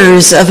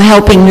years of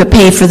helping to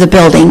pay for the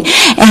building.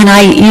 And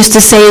I used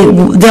to say,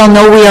 they'll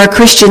know we are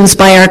Christians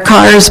by our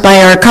cars,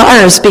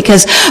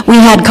 because we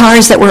had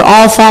cars that were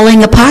all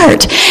falling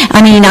apart.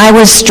 I mean, I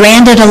was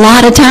stranded a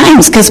lot of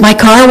times because my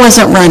car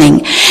wasn't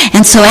running.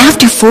 And so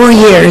after 4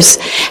 years,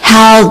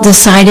 Hal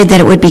decided that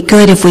it would be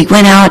good if we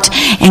went out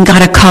and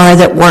got a car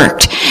that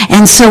worked.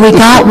 And so we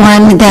got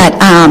one that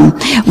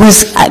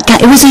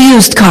it was a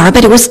used car,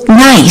 but it was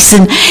nice.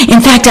 And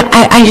in fact,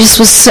 I just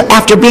was,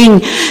 after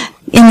being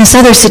in this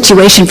other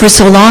situation for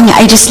so long,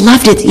 I just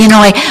loved it. You know,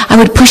 I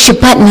would push a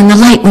button and the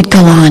light would go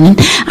on, and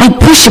I'd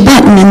push a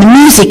button and the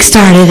music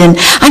started, and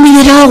I mean,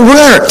 it all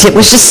worked. It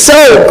was just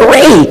so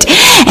great.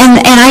 And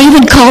I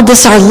even called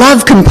this our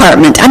love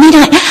compartment. I mean,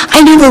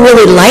 I never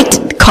really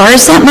liked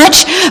cars that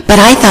much, but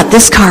I thought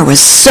this car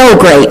was so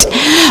great.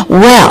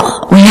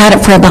 Well, we had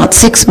it for about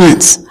 6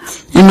 months,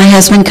 and my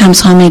husband comes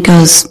home and he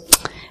goes,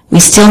 "We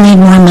still need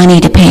more money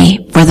to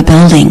pay for the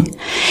building."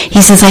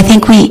 He says, "I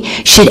think we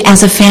should,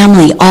 as a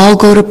family, all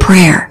go to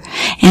prayer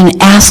and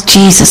ask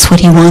Jesus what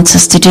he wants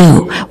us to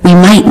do. We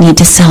might need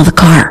to sell the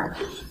car."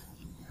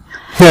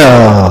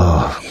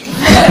 Oh.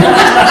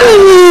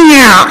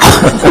 Yeah.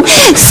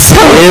 So,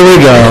 Here we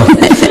go.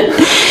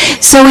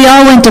 so we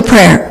all went to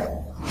prayer.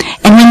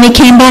 And when we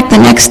came back the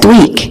next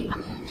week,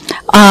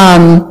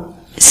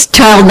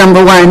 child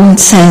number 1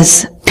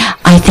 says,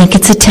 "I think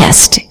it's a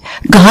test.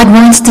 God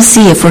wants to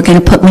see if we're going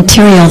to put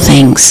material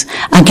things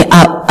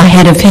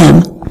ahead of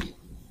him."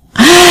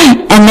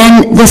 And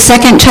then the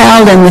second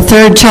child and the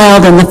third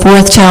child and the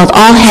fourth child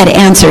all had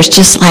answers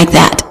just like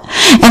that.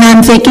 And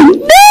I'm thinking,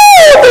 no,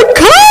 the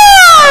car!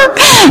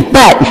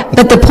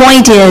 But the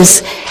point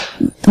is,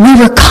 we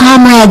were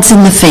comrades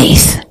in the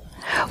faith.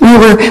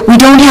 We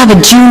don't have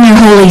a junior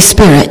Holy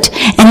Spirit.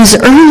 And as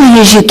early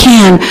as you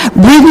can,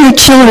 bring your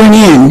children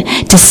in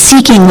to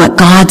seeking what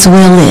God's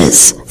will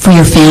is for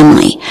your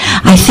family.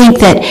 I think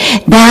that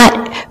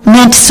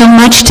meant so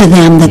much to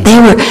them that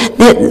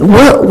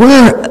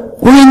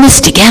we're in this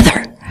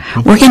together.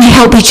 We're going to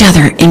help each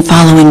other in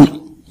following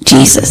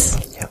Jesus.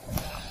 Yep.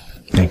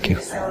 Thank you.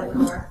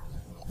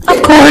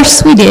 Of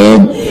course we did.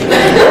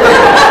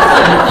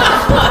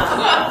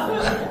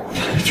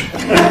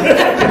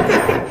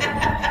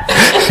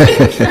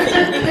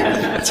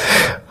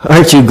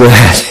 Aren't you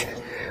glad,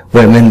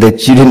 women,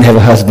 that you didn't have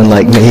a husband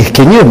like me?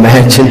 Can you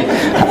imagine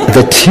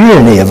the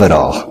tyranny of it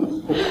all?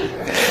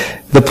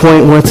 The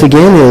point, once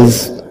again,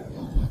 is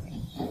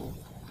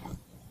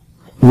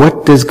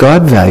what does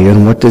God value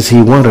and what does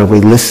he want? Are we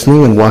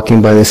listening and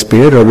walking by the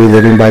Spirit, or are we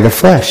living by the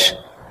flesh?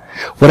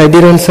 What I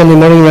did on Sunday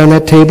morning around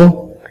that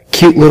table,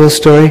 cute little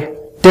story,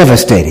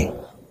 devastating.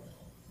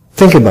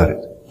 Think about it.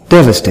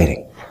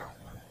 Devastating.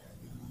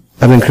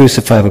 I've been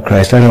crucified with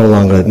Christ. I no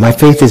longer live. My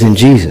faith is in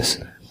Jesus.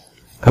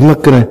 I'm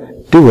not going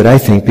to do what I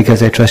think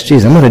because I trust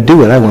Jesus. I'm going to do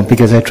what I want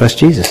because I trust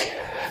Jesus.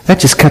 That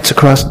just cuts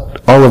across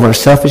all of our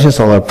selfishness,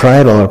 all our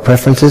pride, all our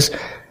preferences,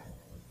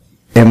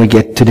 and we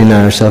get to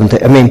deny ourselves.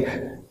 I mean,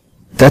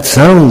 that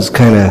sounds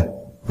kind of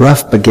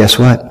rough, but guess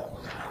what?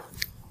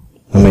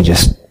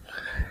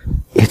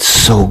 It's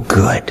so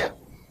good.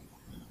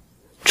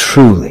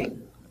 Truly.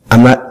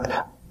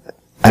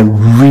 I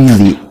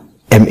really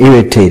am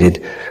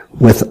irritated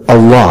with a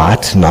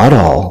lot, not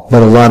all,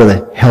 but a lot of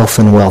the health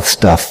and wealth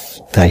stuff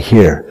that I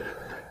hear.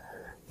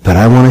 But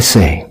I want to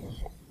say,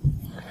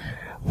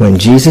 when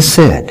Jesus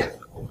said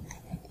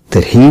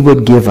that he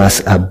would give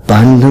us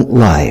abundant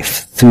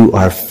life through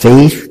our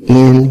faith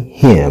in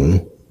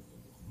him,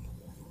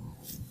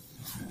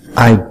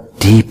 I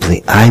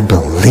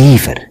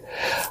believe it.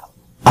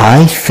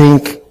 I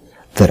think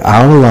that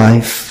our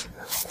life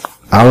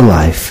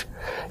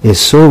is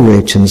so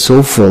rich and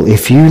so full.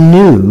 If you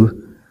knew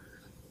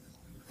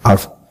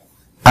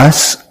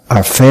us,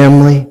 our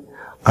family,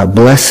 our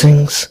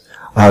blessings,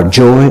 our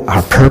joy,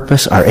 our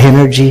purpose, our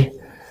energy,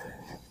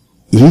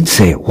 you'd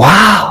say,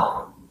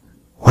 wow,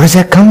 where does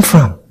that come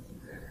from?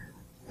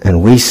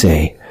 And we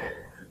say,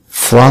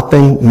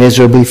 flopping,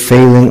 miserably,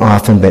 failing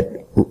often, but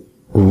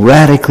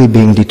radically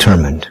being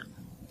determined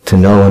to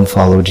know and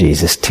follow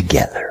Jesus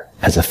together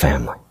as a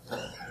family.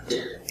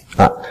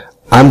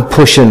 I'm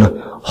pushing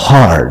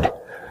hard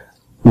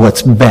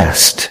what's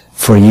best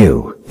for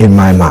you in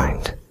my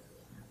mind.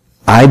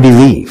 I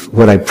believe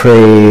what I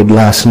prayed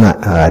last night,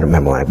 I don't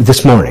remember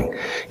this morning.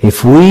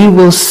 If we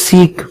will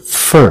seek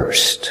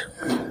first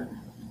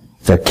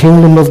the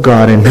kingdom of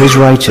God and his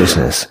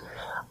righteousness,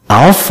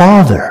 our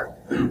Father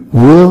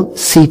will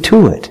see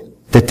to it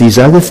that these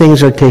other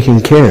things are taken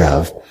care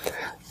of.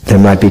 There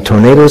might be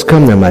tornadoes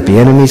come, there might be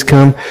enemies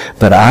come,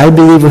 but I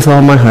believe with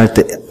all my heart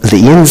that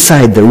the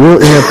inside, the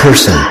real inner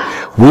person,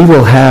 we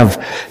will have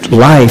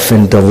life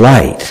and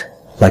delight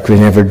like we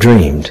never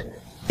dreamed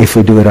if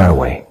we do it our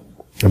way.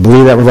 I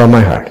believe that with all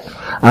my heart.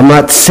 I'm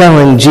not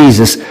selling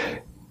Jesus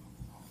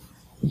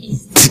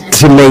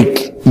to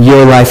make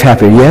your life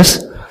happier.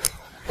 Yes?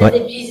 What?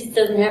 Jesus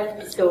doesn't have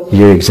to bestow.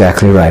 You're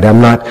exactly right.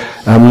 I'm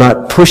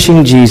not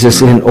pushing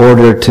Jesus in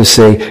order to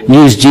say,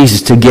 use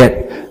Jesus to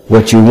get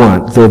what you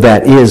want, though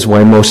that is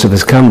why most of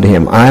us come to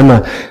him. I'm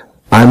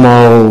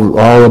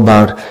all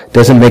about,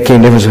 doesn't make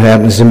any difference what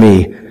happens to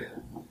me.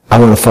 I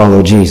want to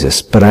follow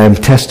Jesus, but I am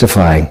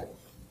testifying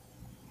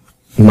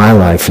my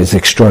life is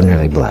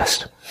extraordinarily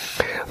blessed.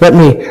 Let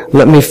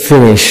me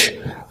finish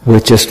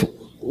with just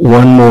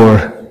one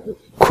more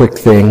quick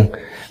thing,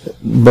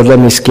 but let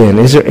me scan.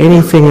 Is there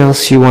anything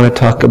else you want to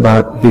talk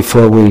about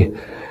before we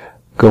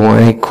go on?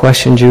 Any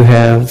questions you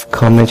have,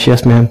 comments?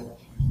 Yes, ma'am?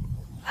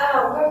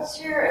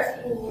 What's your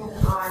opinion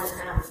on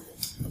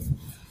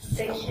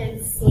the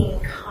kids seeing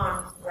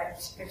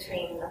conflict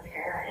between the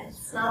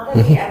parents? Not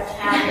that we ever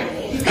have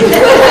any.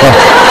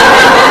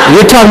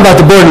 You're talking about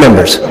the board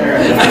members.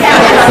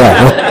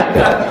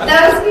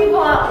 Those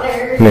people out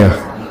there.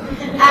 Yeah.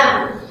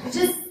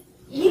 Just,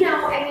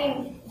 I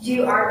mean, do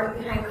you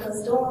argue behind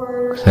closed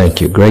doors?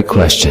 Thank you. Great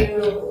question. You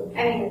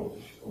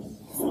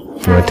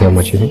want to tell them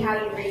what you think? How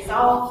you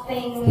resolve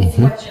things?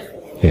 What's your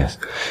opinion? Yes.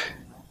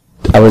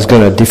 I was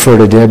going to defer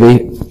to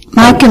Debbie.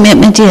 My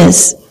commitment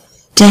is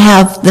to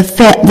have the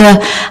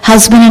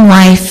husband and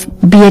wife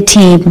be a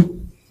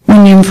team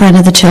when you're in front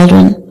of the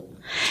children.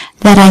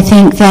 That I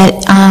think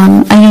that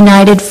a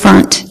united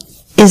front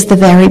is the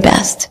very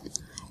best.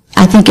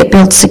 I think it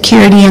builds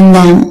security in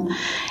them.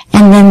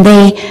 And then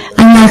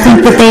I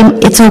think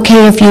that it's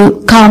okay if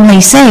you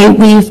calmly say,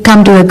 we've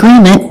come to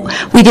agreement.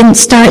 We didn't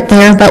start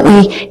there, but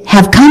we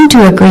have come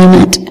to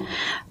agreement.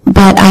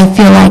 But I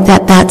feel like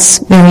that's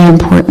very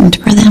important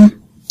for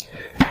them.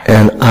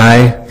 And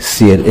I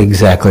see it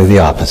exactly the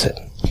opposite.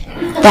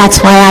 That's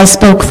why I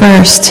spoke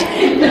first.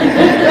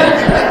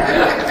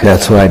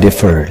 That's why I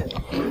deferred.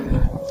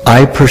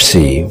 I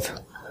perceive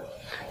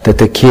that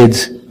the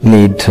kids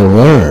need to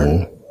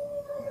learn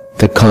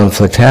that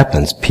conflict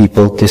happens.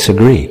 People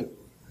disagree.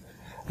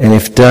 And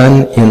if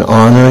done in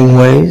honoring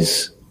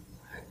ways,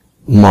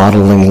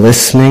 modeling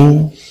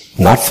listening,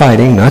 not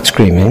fighting, not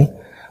screaming,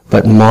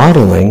 but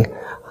modeling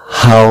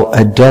how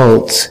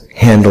adults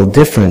handle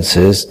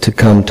differences to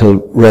come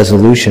to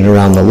resolution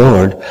around the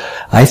Lord,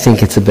 I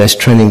think it's the best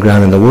training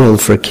ground in the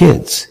world for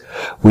kids.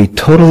 We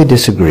totally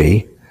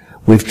disagree.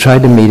 We've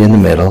tried to meet in the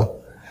middle.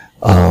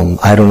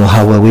 I don't know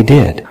how well we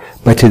did,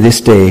 but to this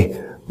day,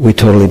 we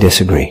totally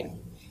disagree.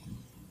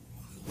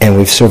 And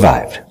we've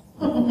survived.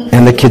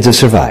 And the kids have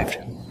survived.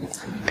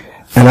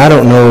 And I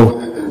don't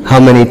know how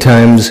many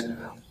times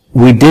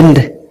we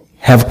didn't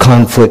have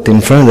conflict in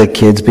front of the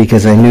kids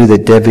because I knew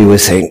that Debbie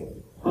was saying,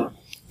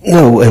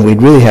 no, and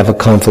we'd really have a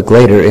conflict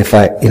later if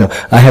I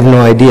have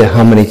no idea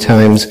how many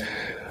times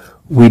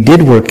we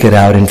did work it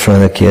out in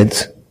front of the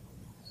kids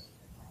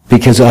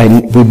because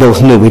we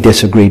both knew we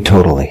disagreed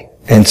totally.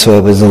 And so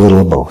it was a little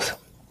of both.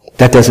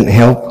 That doesn't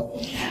help.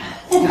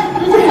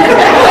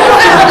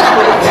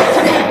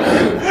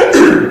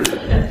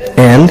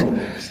 And,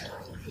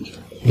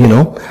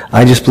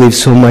 I just believe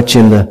so much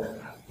in the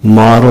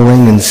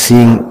modeling and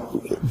seeing,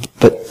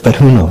 but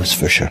who knows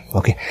for sure.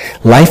 Okay.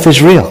 Life is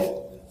real.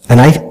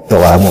 And I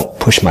won't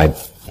push we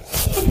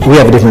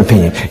have a different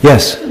opinion.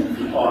 Yes?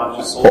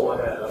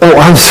 Oh,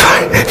 I'm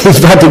sorry. He's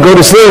about to go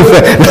to sleep.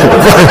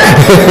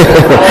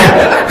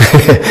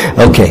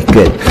 Okay,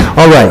 good.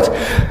 All right.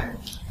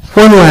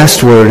 One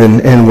last word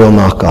and we'll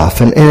knock off.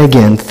 And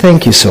again,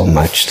 thank you so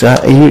much.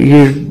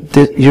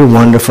 You're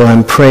wonderful.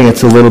 I'm praying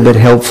it's a little bit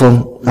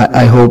helpful.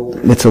 I hope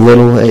it's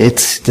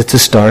a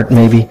start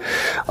maybe.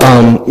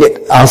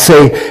 I'll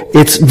say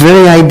it's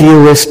very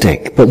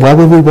idealistic, but why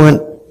would we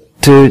want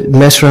to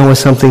mess around with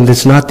something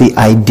that's not the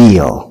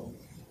ideal?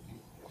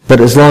 But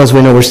as long as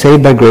we know we're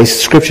saved by grace,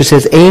 Scripture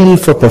says aim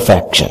for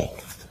perfection.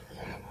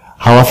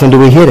 How often do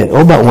we hit it?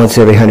 About once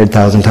every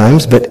 100,000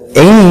 times, but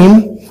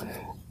aim,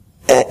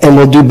 and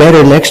we'll do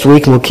better next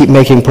week, and we'll keep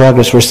making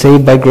progress. We're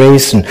saved by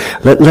grace, and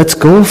let's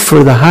go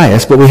for the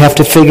highest, but we have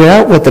to figure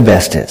out what the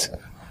best is.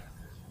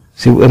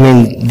 See,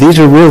 these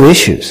are real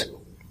issues.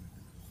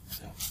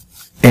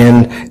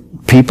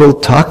 And people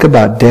talk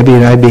about Debbie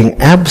and I being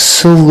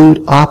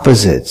absolute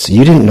opposites.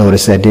 You didn't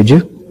notice that, did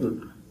you?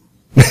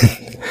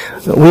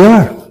 We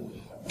are.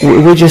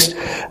 We're just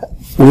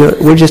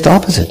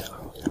opposite.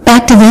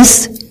 Back to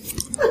this.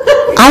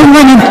 I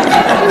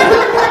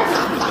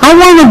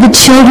wanted the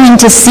children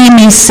to see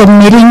me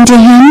submitting to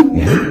him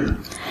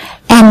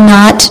and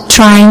not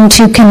trying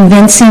to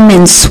convince him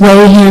and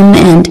sway him.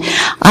 And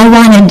I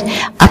wanted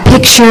a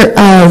picture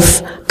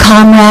of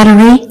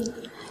camaraderie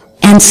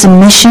and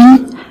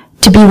submission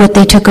to be what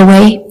they took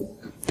away.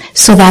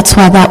 So that's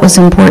why that was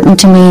important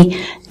to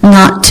me,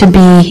 not to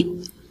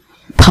be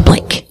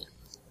public.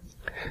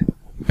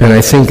 And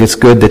I think it's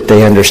good that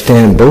they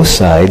understand both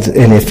sides,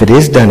 and if it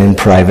is done in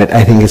private,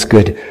 I think it's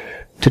good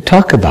to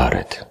talk about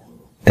it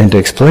and to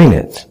explain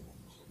it.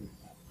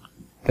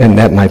 And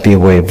that might be a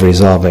way of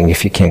resolving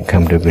if you can't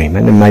come to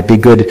agreement. It might be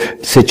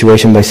good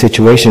situation by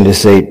situation to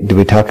say, do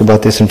we talk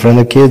about this in front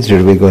of the kids or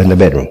do we go in the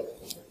bedroom?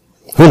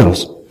 Who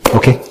knows?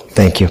 Okay,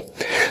 thank you.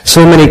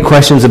 So many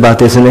questions about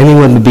this, and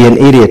anyone would be an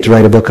idiot to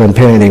write a book on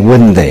parenting,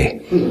 wouldn't they?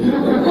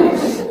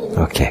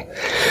 Okay.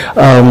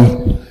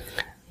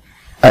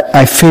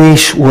 I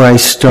finish where I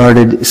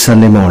started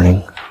Sunday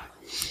morning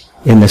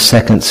in the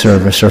second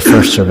service, or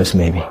first service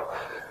maybe.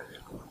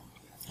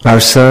 Our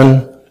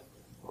son,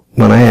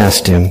 when I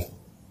asked him,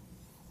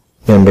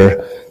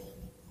 remember,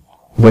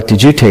 what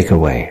did you take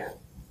away?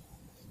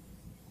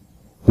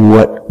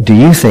 What do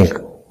you think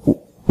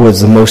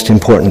was the most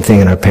important thing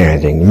in our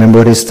parenting? Remember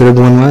what his third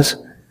one was?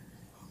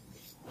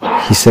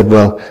 He said,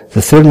 well,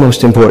 the third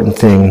most important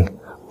thing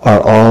are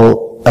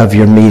all of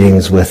your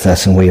meetings with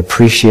us, and we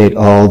appreciate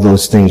all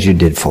those things you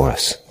did for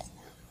us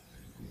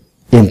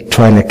in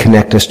trying to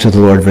connect us to the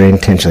Lord very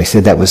intentionally. He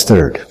said that was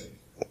third.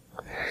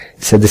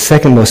 He said the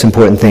second most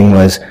important thing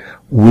was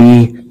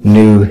we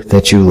knew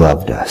that you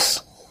loved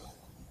us.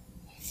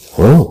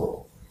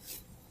 Whoa.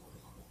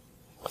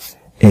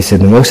 And he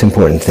said the most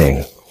important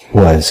thing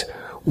was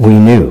we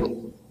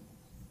knew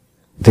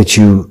that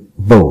you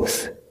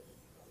both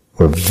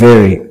were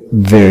very,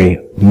 very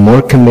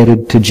more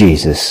committed to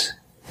Jesus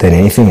than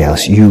anything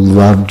else. You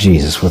loved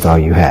Jesus with all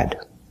you had.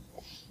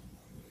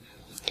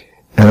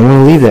 And I'm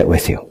going to leave that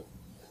with you.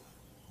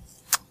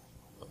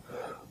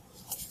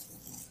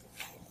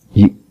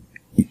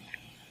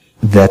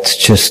 That's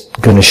just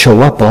going to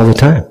show up all the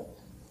time.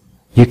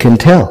 You can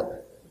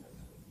tell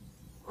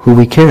who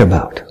we care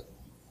about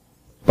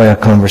by our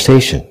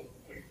conversation,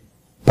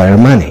 by our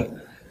money,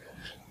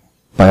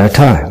 by our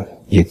time.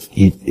 You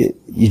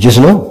just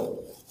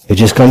know. It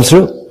just comes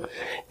through.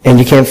 And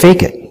you can't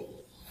fake it.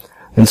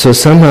 And so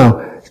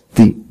somehow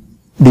the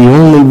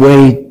only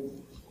way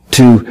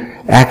to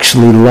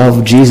actually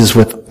love Jesus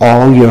with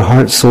all your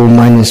heart, soul,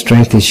 mind, and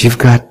strength is you've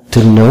got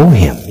to know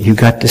Him. You've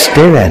got to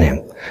stare at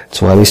Him.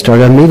 That's why we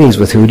start our meetings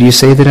with, who do you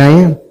say that I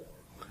am?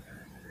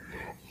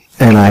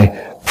 And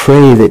I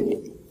pray that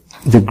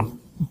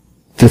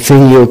the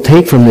thing you'll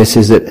take from this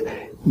is that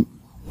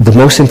the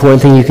most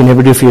important thing you can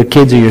ever do for your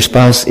kids or your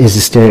spouse is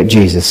to stare at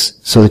Jesus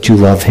so that you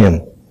love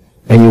Him.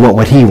 And you want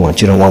what He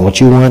wants. You don't want what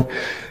you want.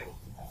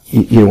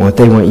 You don't want what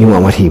they want. You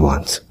want what He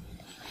wants.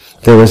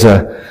 There was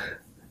I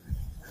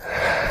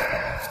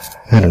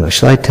don't know,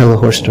 shall I tell a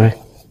horse story?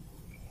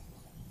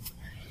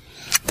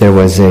 There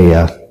was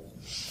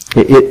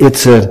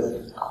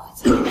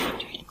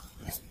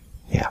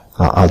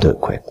I'll do it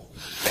quick.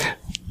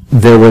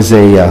 There was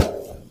a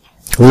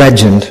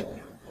legend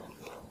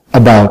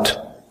about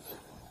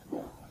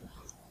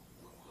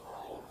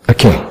a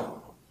king,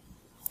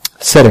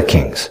 a set of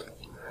kings.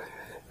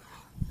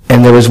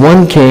 And there was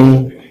one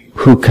king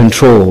who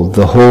controlled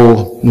the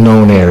whole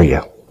known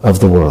area of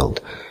the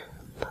world.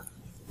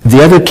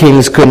 The other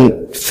kings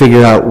couldn't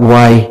figure out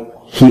why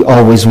he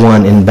always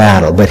won in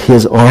battle, but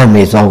his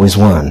armies always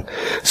won.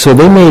 So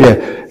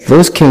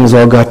those kings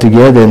all got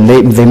together and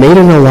they made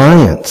an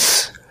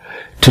alliance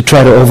to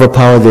try to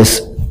overpower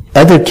this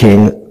other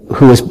king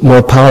who was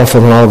more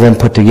powerful than all of them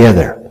put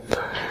together.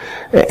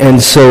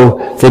 And so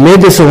they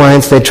made this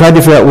alliance, they tried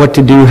to figure out what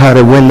to do, how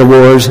to win the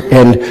wars,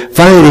 and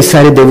finally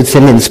decided they would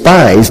send in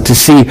spies to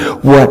see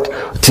what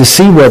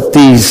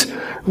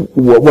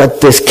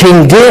this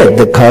king did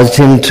that caused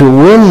him to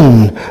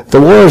win the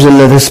wars. And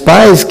the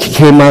spies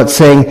came out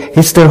saying,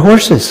 it's their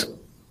horses.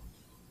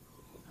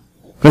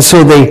 And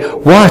so they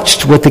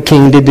watched what the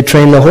king did to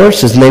train the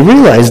horses, and they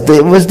realized that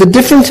it was the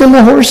difference in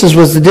the horses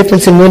was the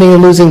difference in winning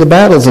and losing the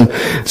battles. And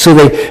so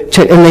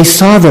they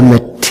saw the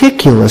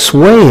meticulous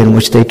way in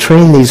which they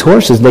train these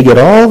horses. They get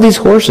all these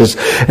horses,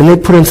 and they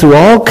put them through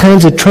all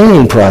kinds of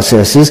training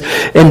processes,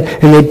 and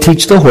they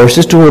teach the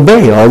horses to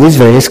obey all these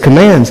various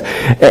commands.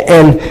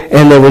 And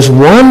there was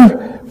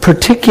one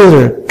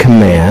particular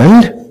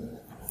command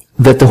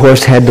that the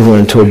horse had to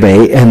learn to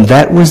obey, and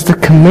that was the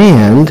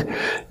command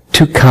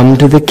to come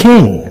to the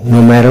king,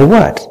 no matter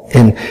what.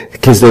 And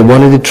because they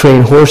wanted to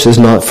train horses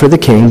not for the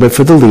king, but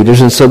for the leaders.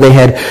 And so they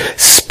had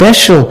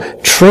special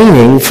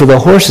training for the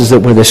horses that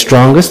were the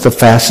strongest, the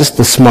fastest,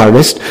 the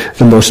smartest,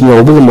 the most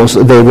noble,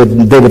 they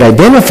would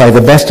identify the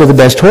best of the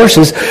best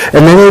horses,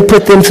 and then they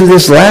put them through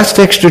this last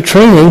extra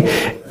training,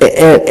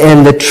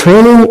 and the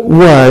training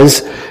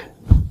was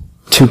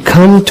to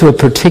come to a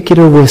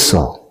particular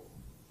whistle.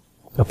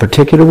 A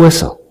particular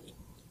whistle.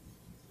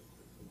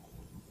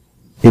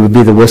 It would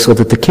be the whistle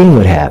that the king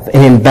would have.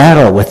 And in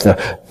battle with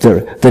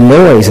the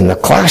noise and the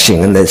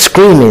clashing and the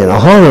screaming and the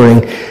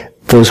hollering,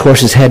 those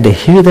horses had to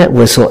hear that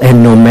whistle,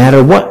 and no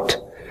matter what,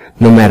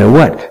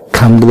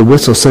 come to the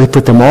whistle. So they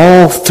put them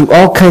all through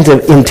all kinds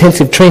of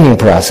intensive training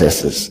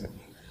processes.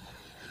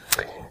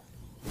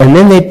 And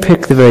then they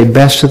picked the very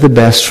best of the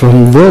best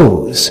from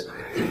those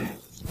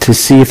to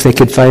see if they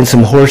could find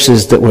some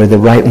horses that were the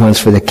right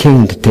ones for the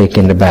king to take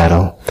into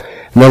battle.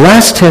 And the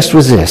last test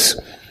was this.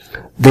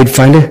 They'd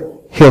find a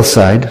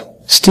hillside,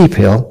 steep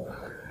hill,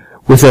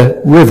 with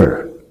a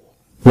river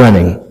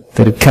running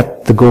that had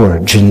cut the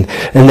gorge. And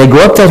they go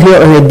up that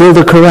hill and they build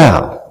a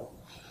corral.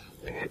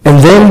 And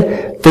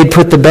then they'd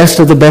put the best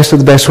of the best of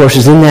the best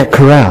horses in that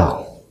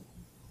corral.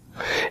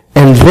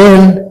 And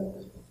then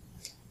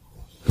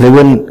they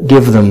wouldn't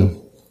give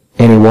them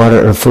any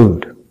water or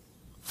food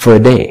for a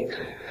day.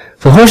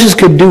 The horses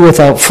could do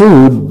without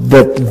food,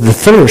 but the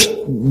thirst,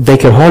 they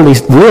could hardly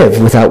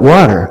live without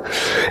water.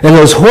 And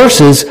those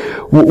horses,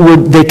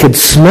 they could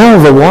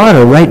smell the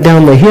water right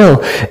down the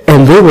hill,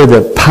 and they were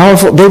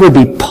they would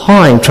be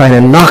pawing, trying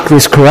to knock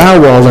this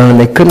corral wall down, and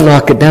they couldn't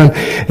knock it down.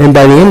 And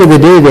by the end of the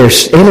day, their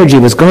energy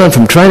was gone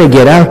from trying to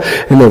get out,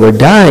 and they were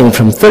dying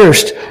from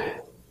thirst,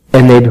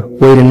 and they'd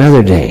wait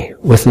another day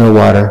with no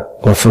water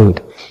or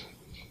food.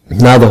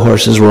 Now the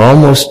horses were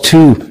almost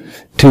too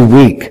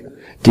weak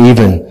to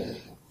even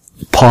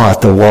paw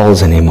at the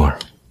walls anymore.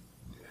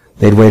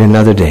 They'd wait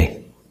another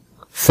day.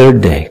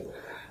 Third day.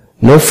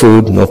 No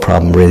food, no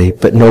problem really,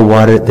 but no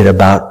water. They're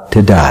about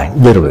to die.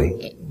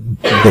 Literally.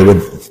 They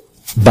would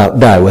about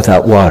die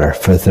without water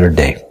for the third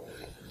day.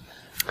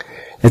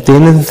 At the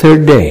end of the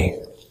third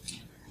day,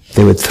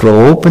 they would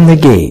throw open the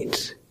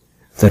gate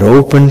that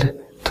opened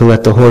to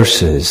let the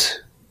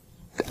horses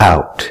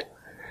out.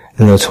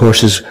 And those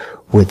horses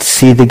would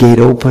see the gate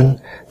open.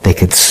 They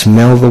could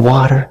smell the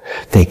water.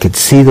 They could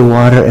see the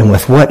water. And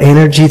with what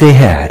energy they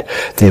had,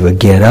 they would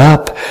get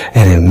up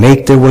and they'd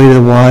make their way to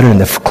the water. And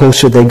the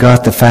closer they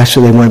got, the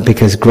faster they went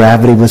because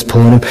gravity was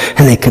pulling them.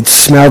 And they could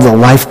smell the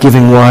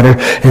life-giving water.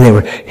 And they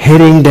were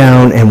heading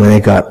down. And when they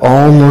got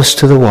almost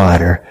to the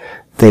water,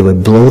 they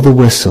would blow the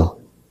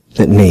whistle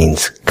that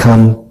means,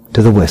 come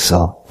to the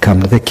whistle, come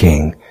to the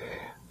king,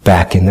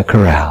 back in the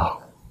corral.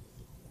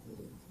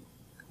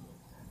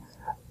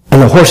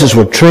 And the horses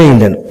were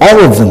trained, and all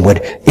of them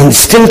would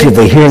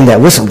instinctively, hearing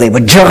that whistle, they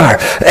would jar.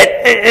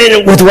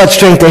 And with what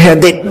strength they had,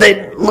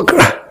 they'd look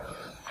around.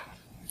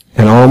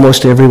 And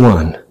almost every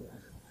one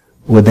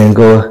would then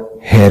go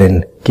ahead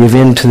and give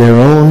in to their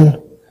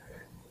own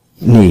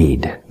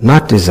need,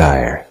 not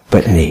desire,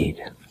 but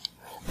need,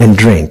 and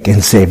drink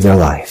and save their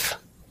life.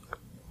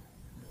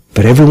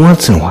 But every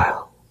once in a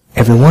while,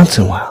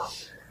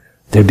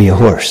 there'd be a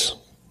horse.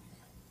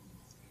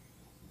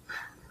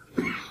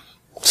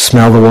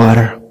 Smell the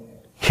water.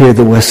 Hear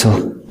the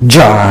whistle,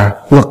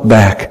 jar, look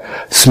back,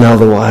 smell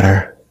the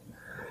water,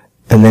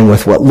 and then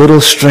with what little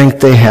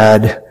strength they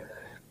had,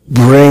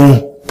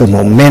 bring the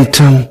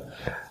momentum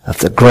of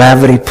the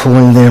gravity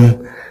pulling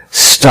them,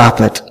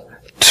 stop it,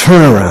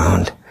 turn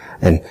around,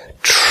 and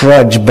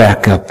trudge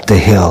back up the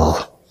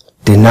hill,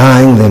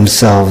 denying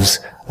themselves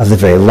of the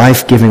very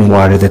life-giving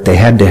water that they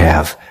had to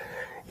have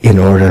in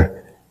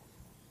order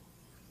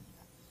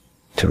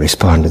to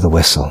respond to the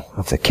whistle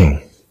of the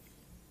king.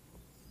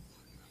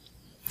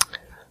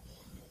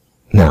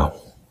 Now,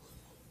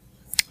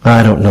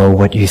 I don't know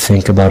what you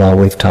think about all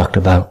we've talked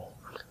about,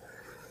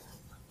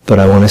 but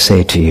I want to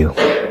say to you,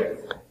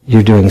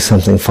 you're doing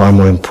something far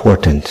more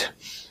important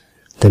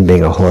than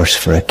being a horse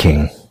for a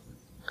king.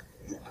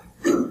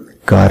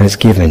 God has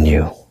given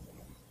you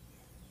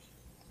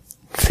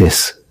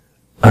this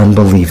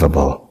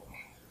unbelievable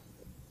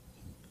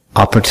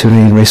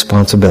opportunity and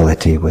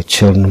responsibility with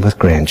children, with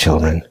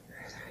grandchildren,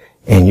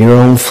 and your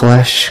own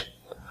flesh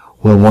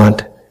will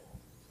want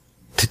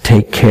to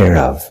take care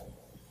of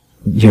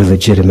your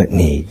legitimate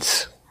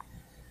needs.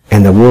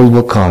 And the world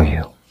will call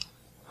you.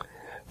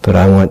 But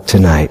I want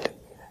tonight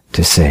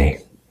to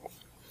say,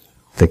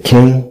 the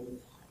king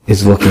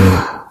is looking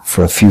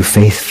for a few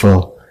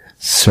faithful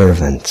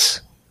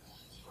servants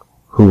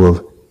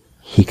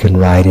he can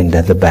ride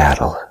into the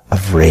battle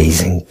of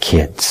raising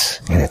kids.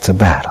 And it's a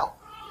battle.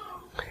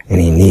 And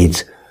he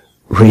needs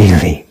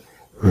really,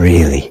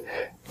 really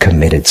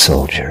committed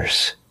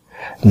soldiers.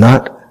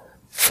 Not,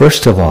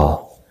 first of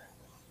all,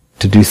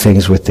 to do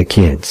things with the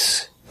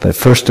kids, but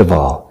first of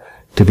all,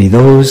 to be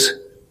those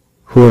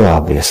who are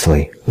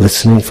obviously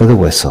listening for the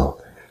whistle,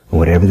 and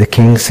whatever the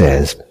king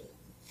says,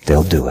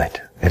 they'll do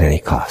it at any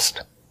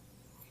cost.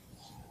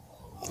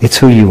 It's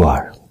who you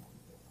are,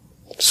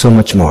 so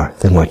much more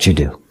than what you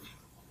do.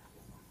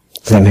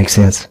 Does that make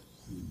sense?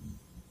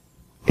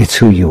 It's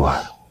who you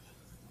are.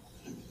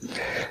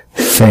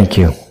 Thank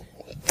you.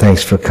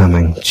 Thanks for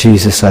coming.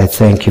 Jesus, I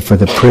thank you for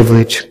the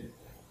privilege,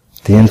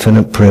 the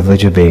infinite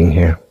privilege of being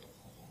here.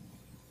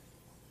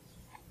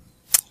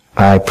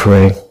 I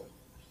pray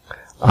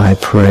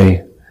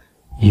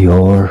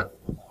your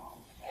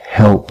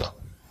help,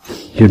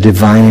 your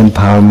divine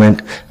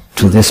empowerment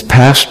to this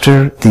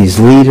pastor, these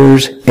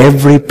leaders.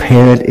 Every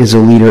parent is a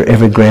leader,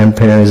 every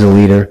grandparent is a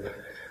leader.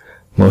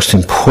 Most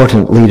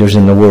important leaders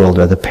in the world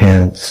are the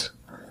parents,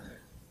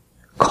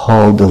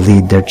 called to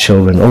lead their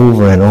children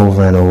over and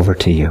over and over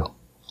to you,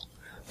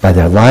 by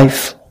their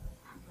life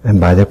and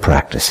by their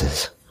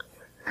practices.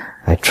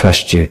 I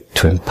trust you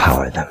to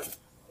empower them.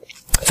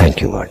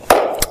 Thank you, Lord.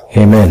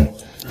 Amen.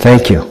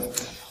 Thank you.